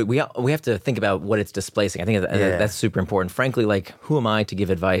 we have to think about what it's displacing. I think that's super important. Frankly, like, who am I to give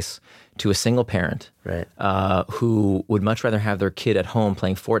advice to a single parent, right, who would much rather have their kid at home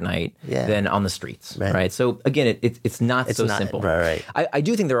playing Fortnite than on the streets, right? So again, it's not so simple. Right. I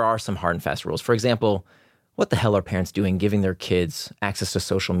do think there are some hard and fast rules. For example, what the hell are parents doing giving their kids access to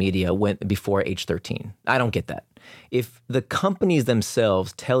social media before age 13? I don't get that. If the companies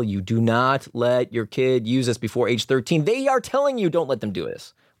themselves tell you do not let your kid use this before age 13, they are telling you don't let them do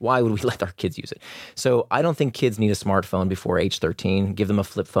this. Why would we let our kids use it? So I don't think kids need a smartphone before age 13. Give them a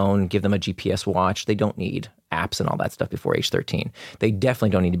flip phone, give them a GPS watch. They don't need apps and all that stuff before age 13. They definitely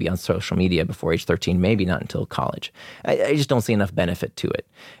don't need to be on social media before age 13, maybe not until college. I just don't see enough benefit to it.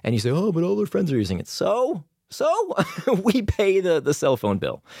 And you say, oh, but all their friends are using it. So we pay the cell phone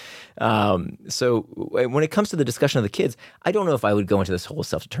bill. So when it comes to the discussion of the kids, I don't know if I would go into this whole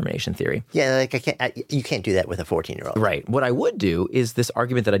self-determination theory. Yeah, like you can't do that with a 14-year-old. Right. What I would do is this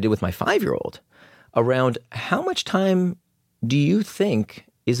argument that I did with my 5-year-old around how much time do you think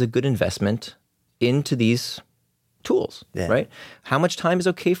is a good investment into these tools, right? How much time is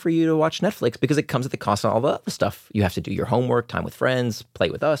okay for you to watch Netflix? Because it comes at the cost of all the other stuff. You have to do your homework, time with friends,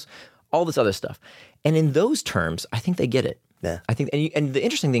 play with us, all this other stuff. And in those terms, I think they get it. Yeah. I think, and the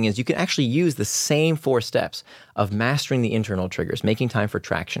interesting thing is you can actually use the same 4 steps of mastering the internal triggers, making time for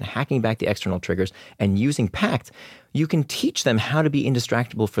traction, hacking back the external triggers, and using PACT. You can teach them how to be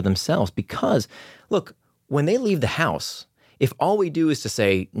indistractable for themselves because, look, when they leave the house, if all we do is to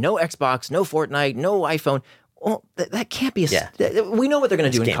say, no Xbox, no Fortnite, no iPhone, well, that can't be we know what they're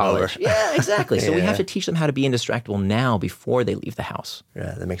going to do in college. Yeah, exactly. So we have to teach them how to be indistractable now before they leave the house.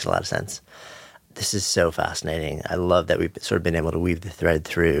 Yeah, that makes a lot of sense. This is so fascinating. I love that we've sort of been able to weave the thread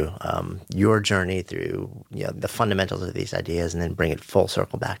through your journey, through the fundamentals of these ideas, and then bring it full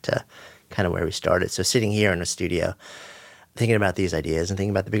circle back to kind of where we started. So sitting here in a studio, thinking about these ideas and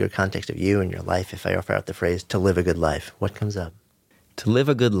thinking about the bigger context of you and your life, if I offer out the phrase, to live a good life, what comes up? To live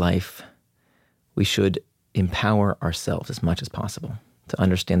a good life, we should empower ourselves as much as possible to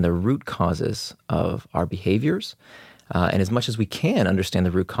understand the root causes of our behaviors, and as much as we can understand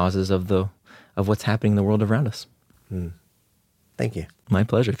the root causes of what's happening in the world around us. Thank you. My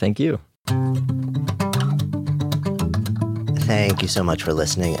pleasure. Thank you. Thank you so much for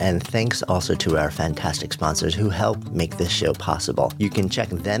listening, and thanks also to our fantastic sponsors who help make this show possible. You can check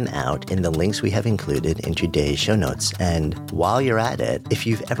them out in the links we have included in today's show notes. And while you're at it, if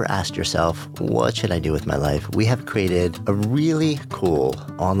you've ever asked yourself, what should I do with my life? We have created a really cool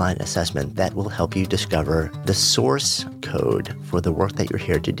online assessment that will help you discover the source code for the work that you're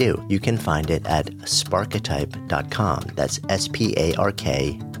here to do. You can find it at sparketype.com. That's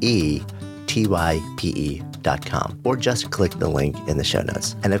SPARKETYPE.com, or just click the link in the show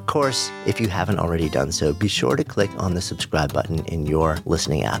notes. And of course, if you haven't already done so, be sure to click on the subscribe button in your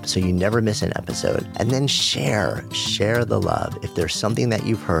listening app so you never miss an episode. And then share the love. If there's something that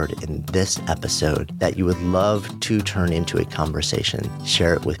you've heard in this episode that you would love to turn into a conversation,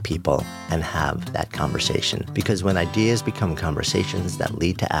 share it with people and have that conversation. Because when ideas become conversations that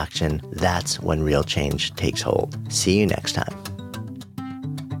lead to action, that's when real change takes hold. See you next time.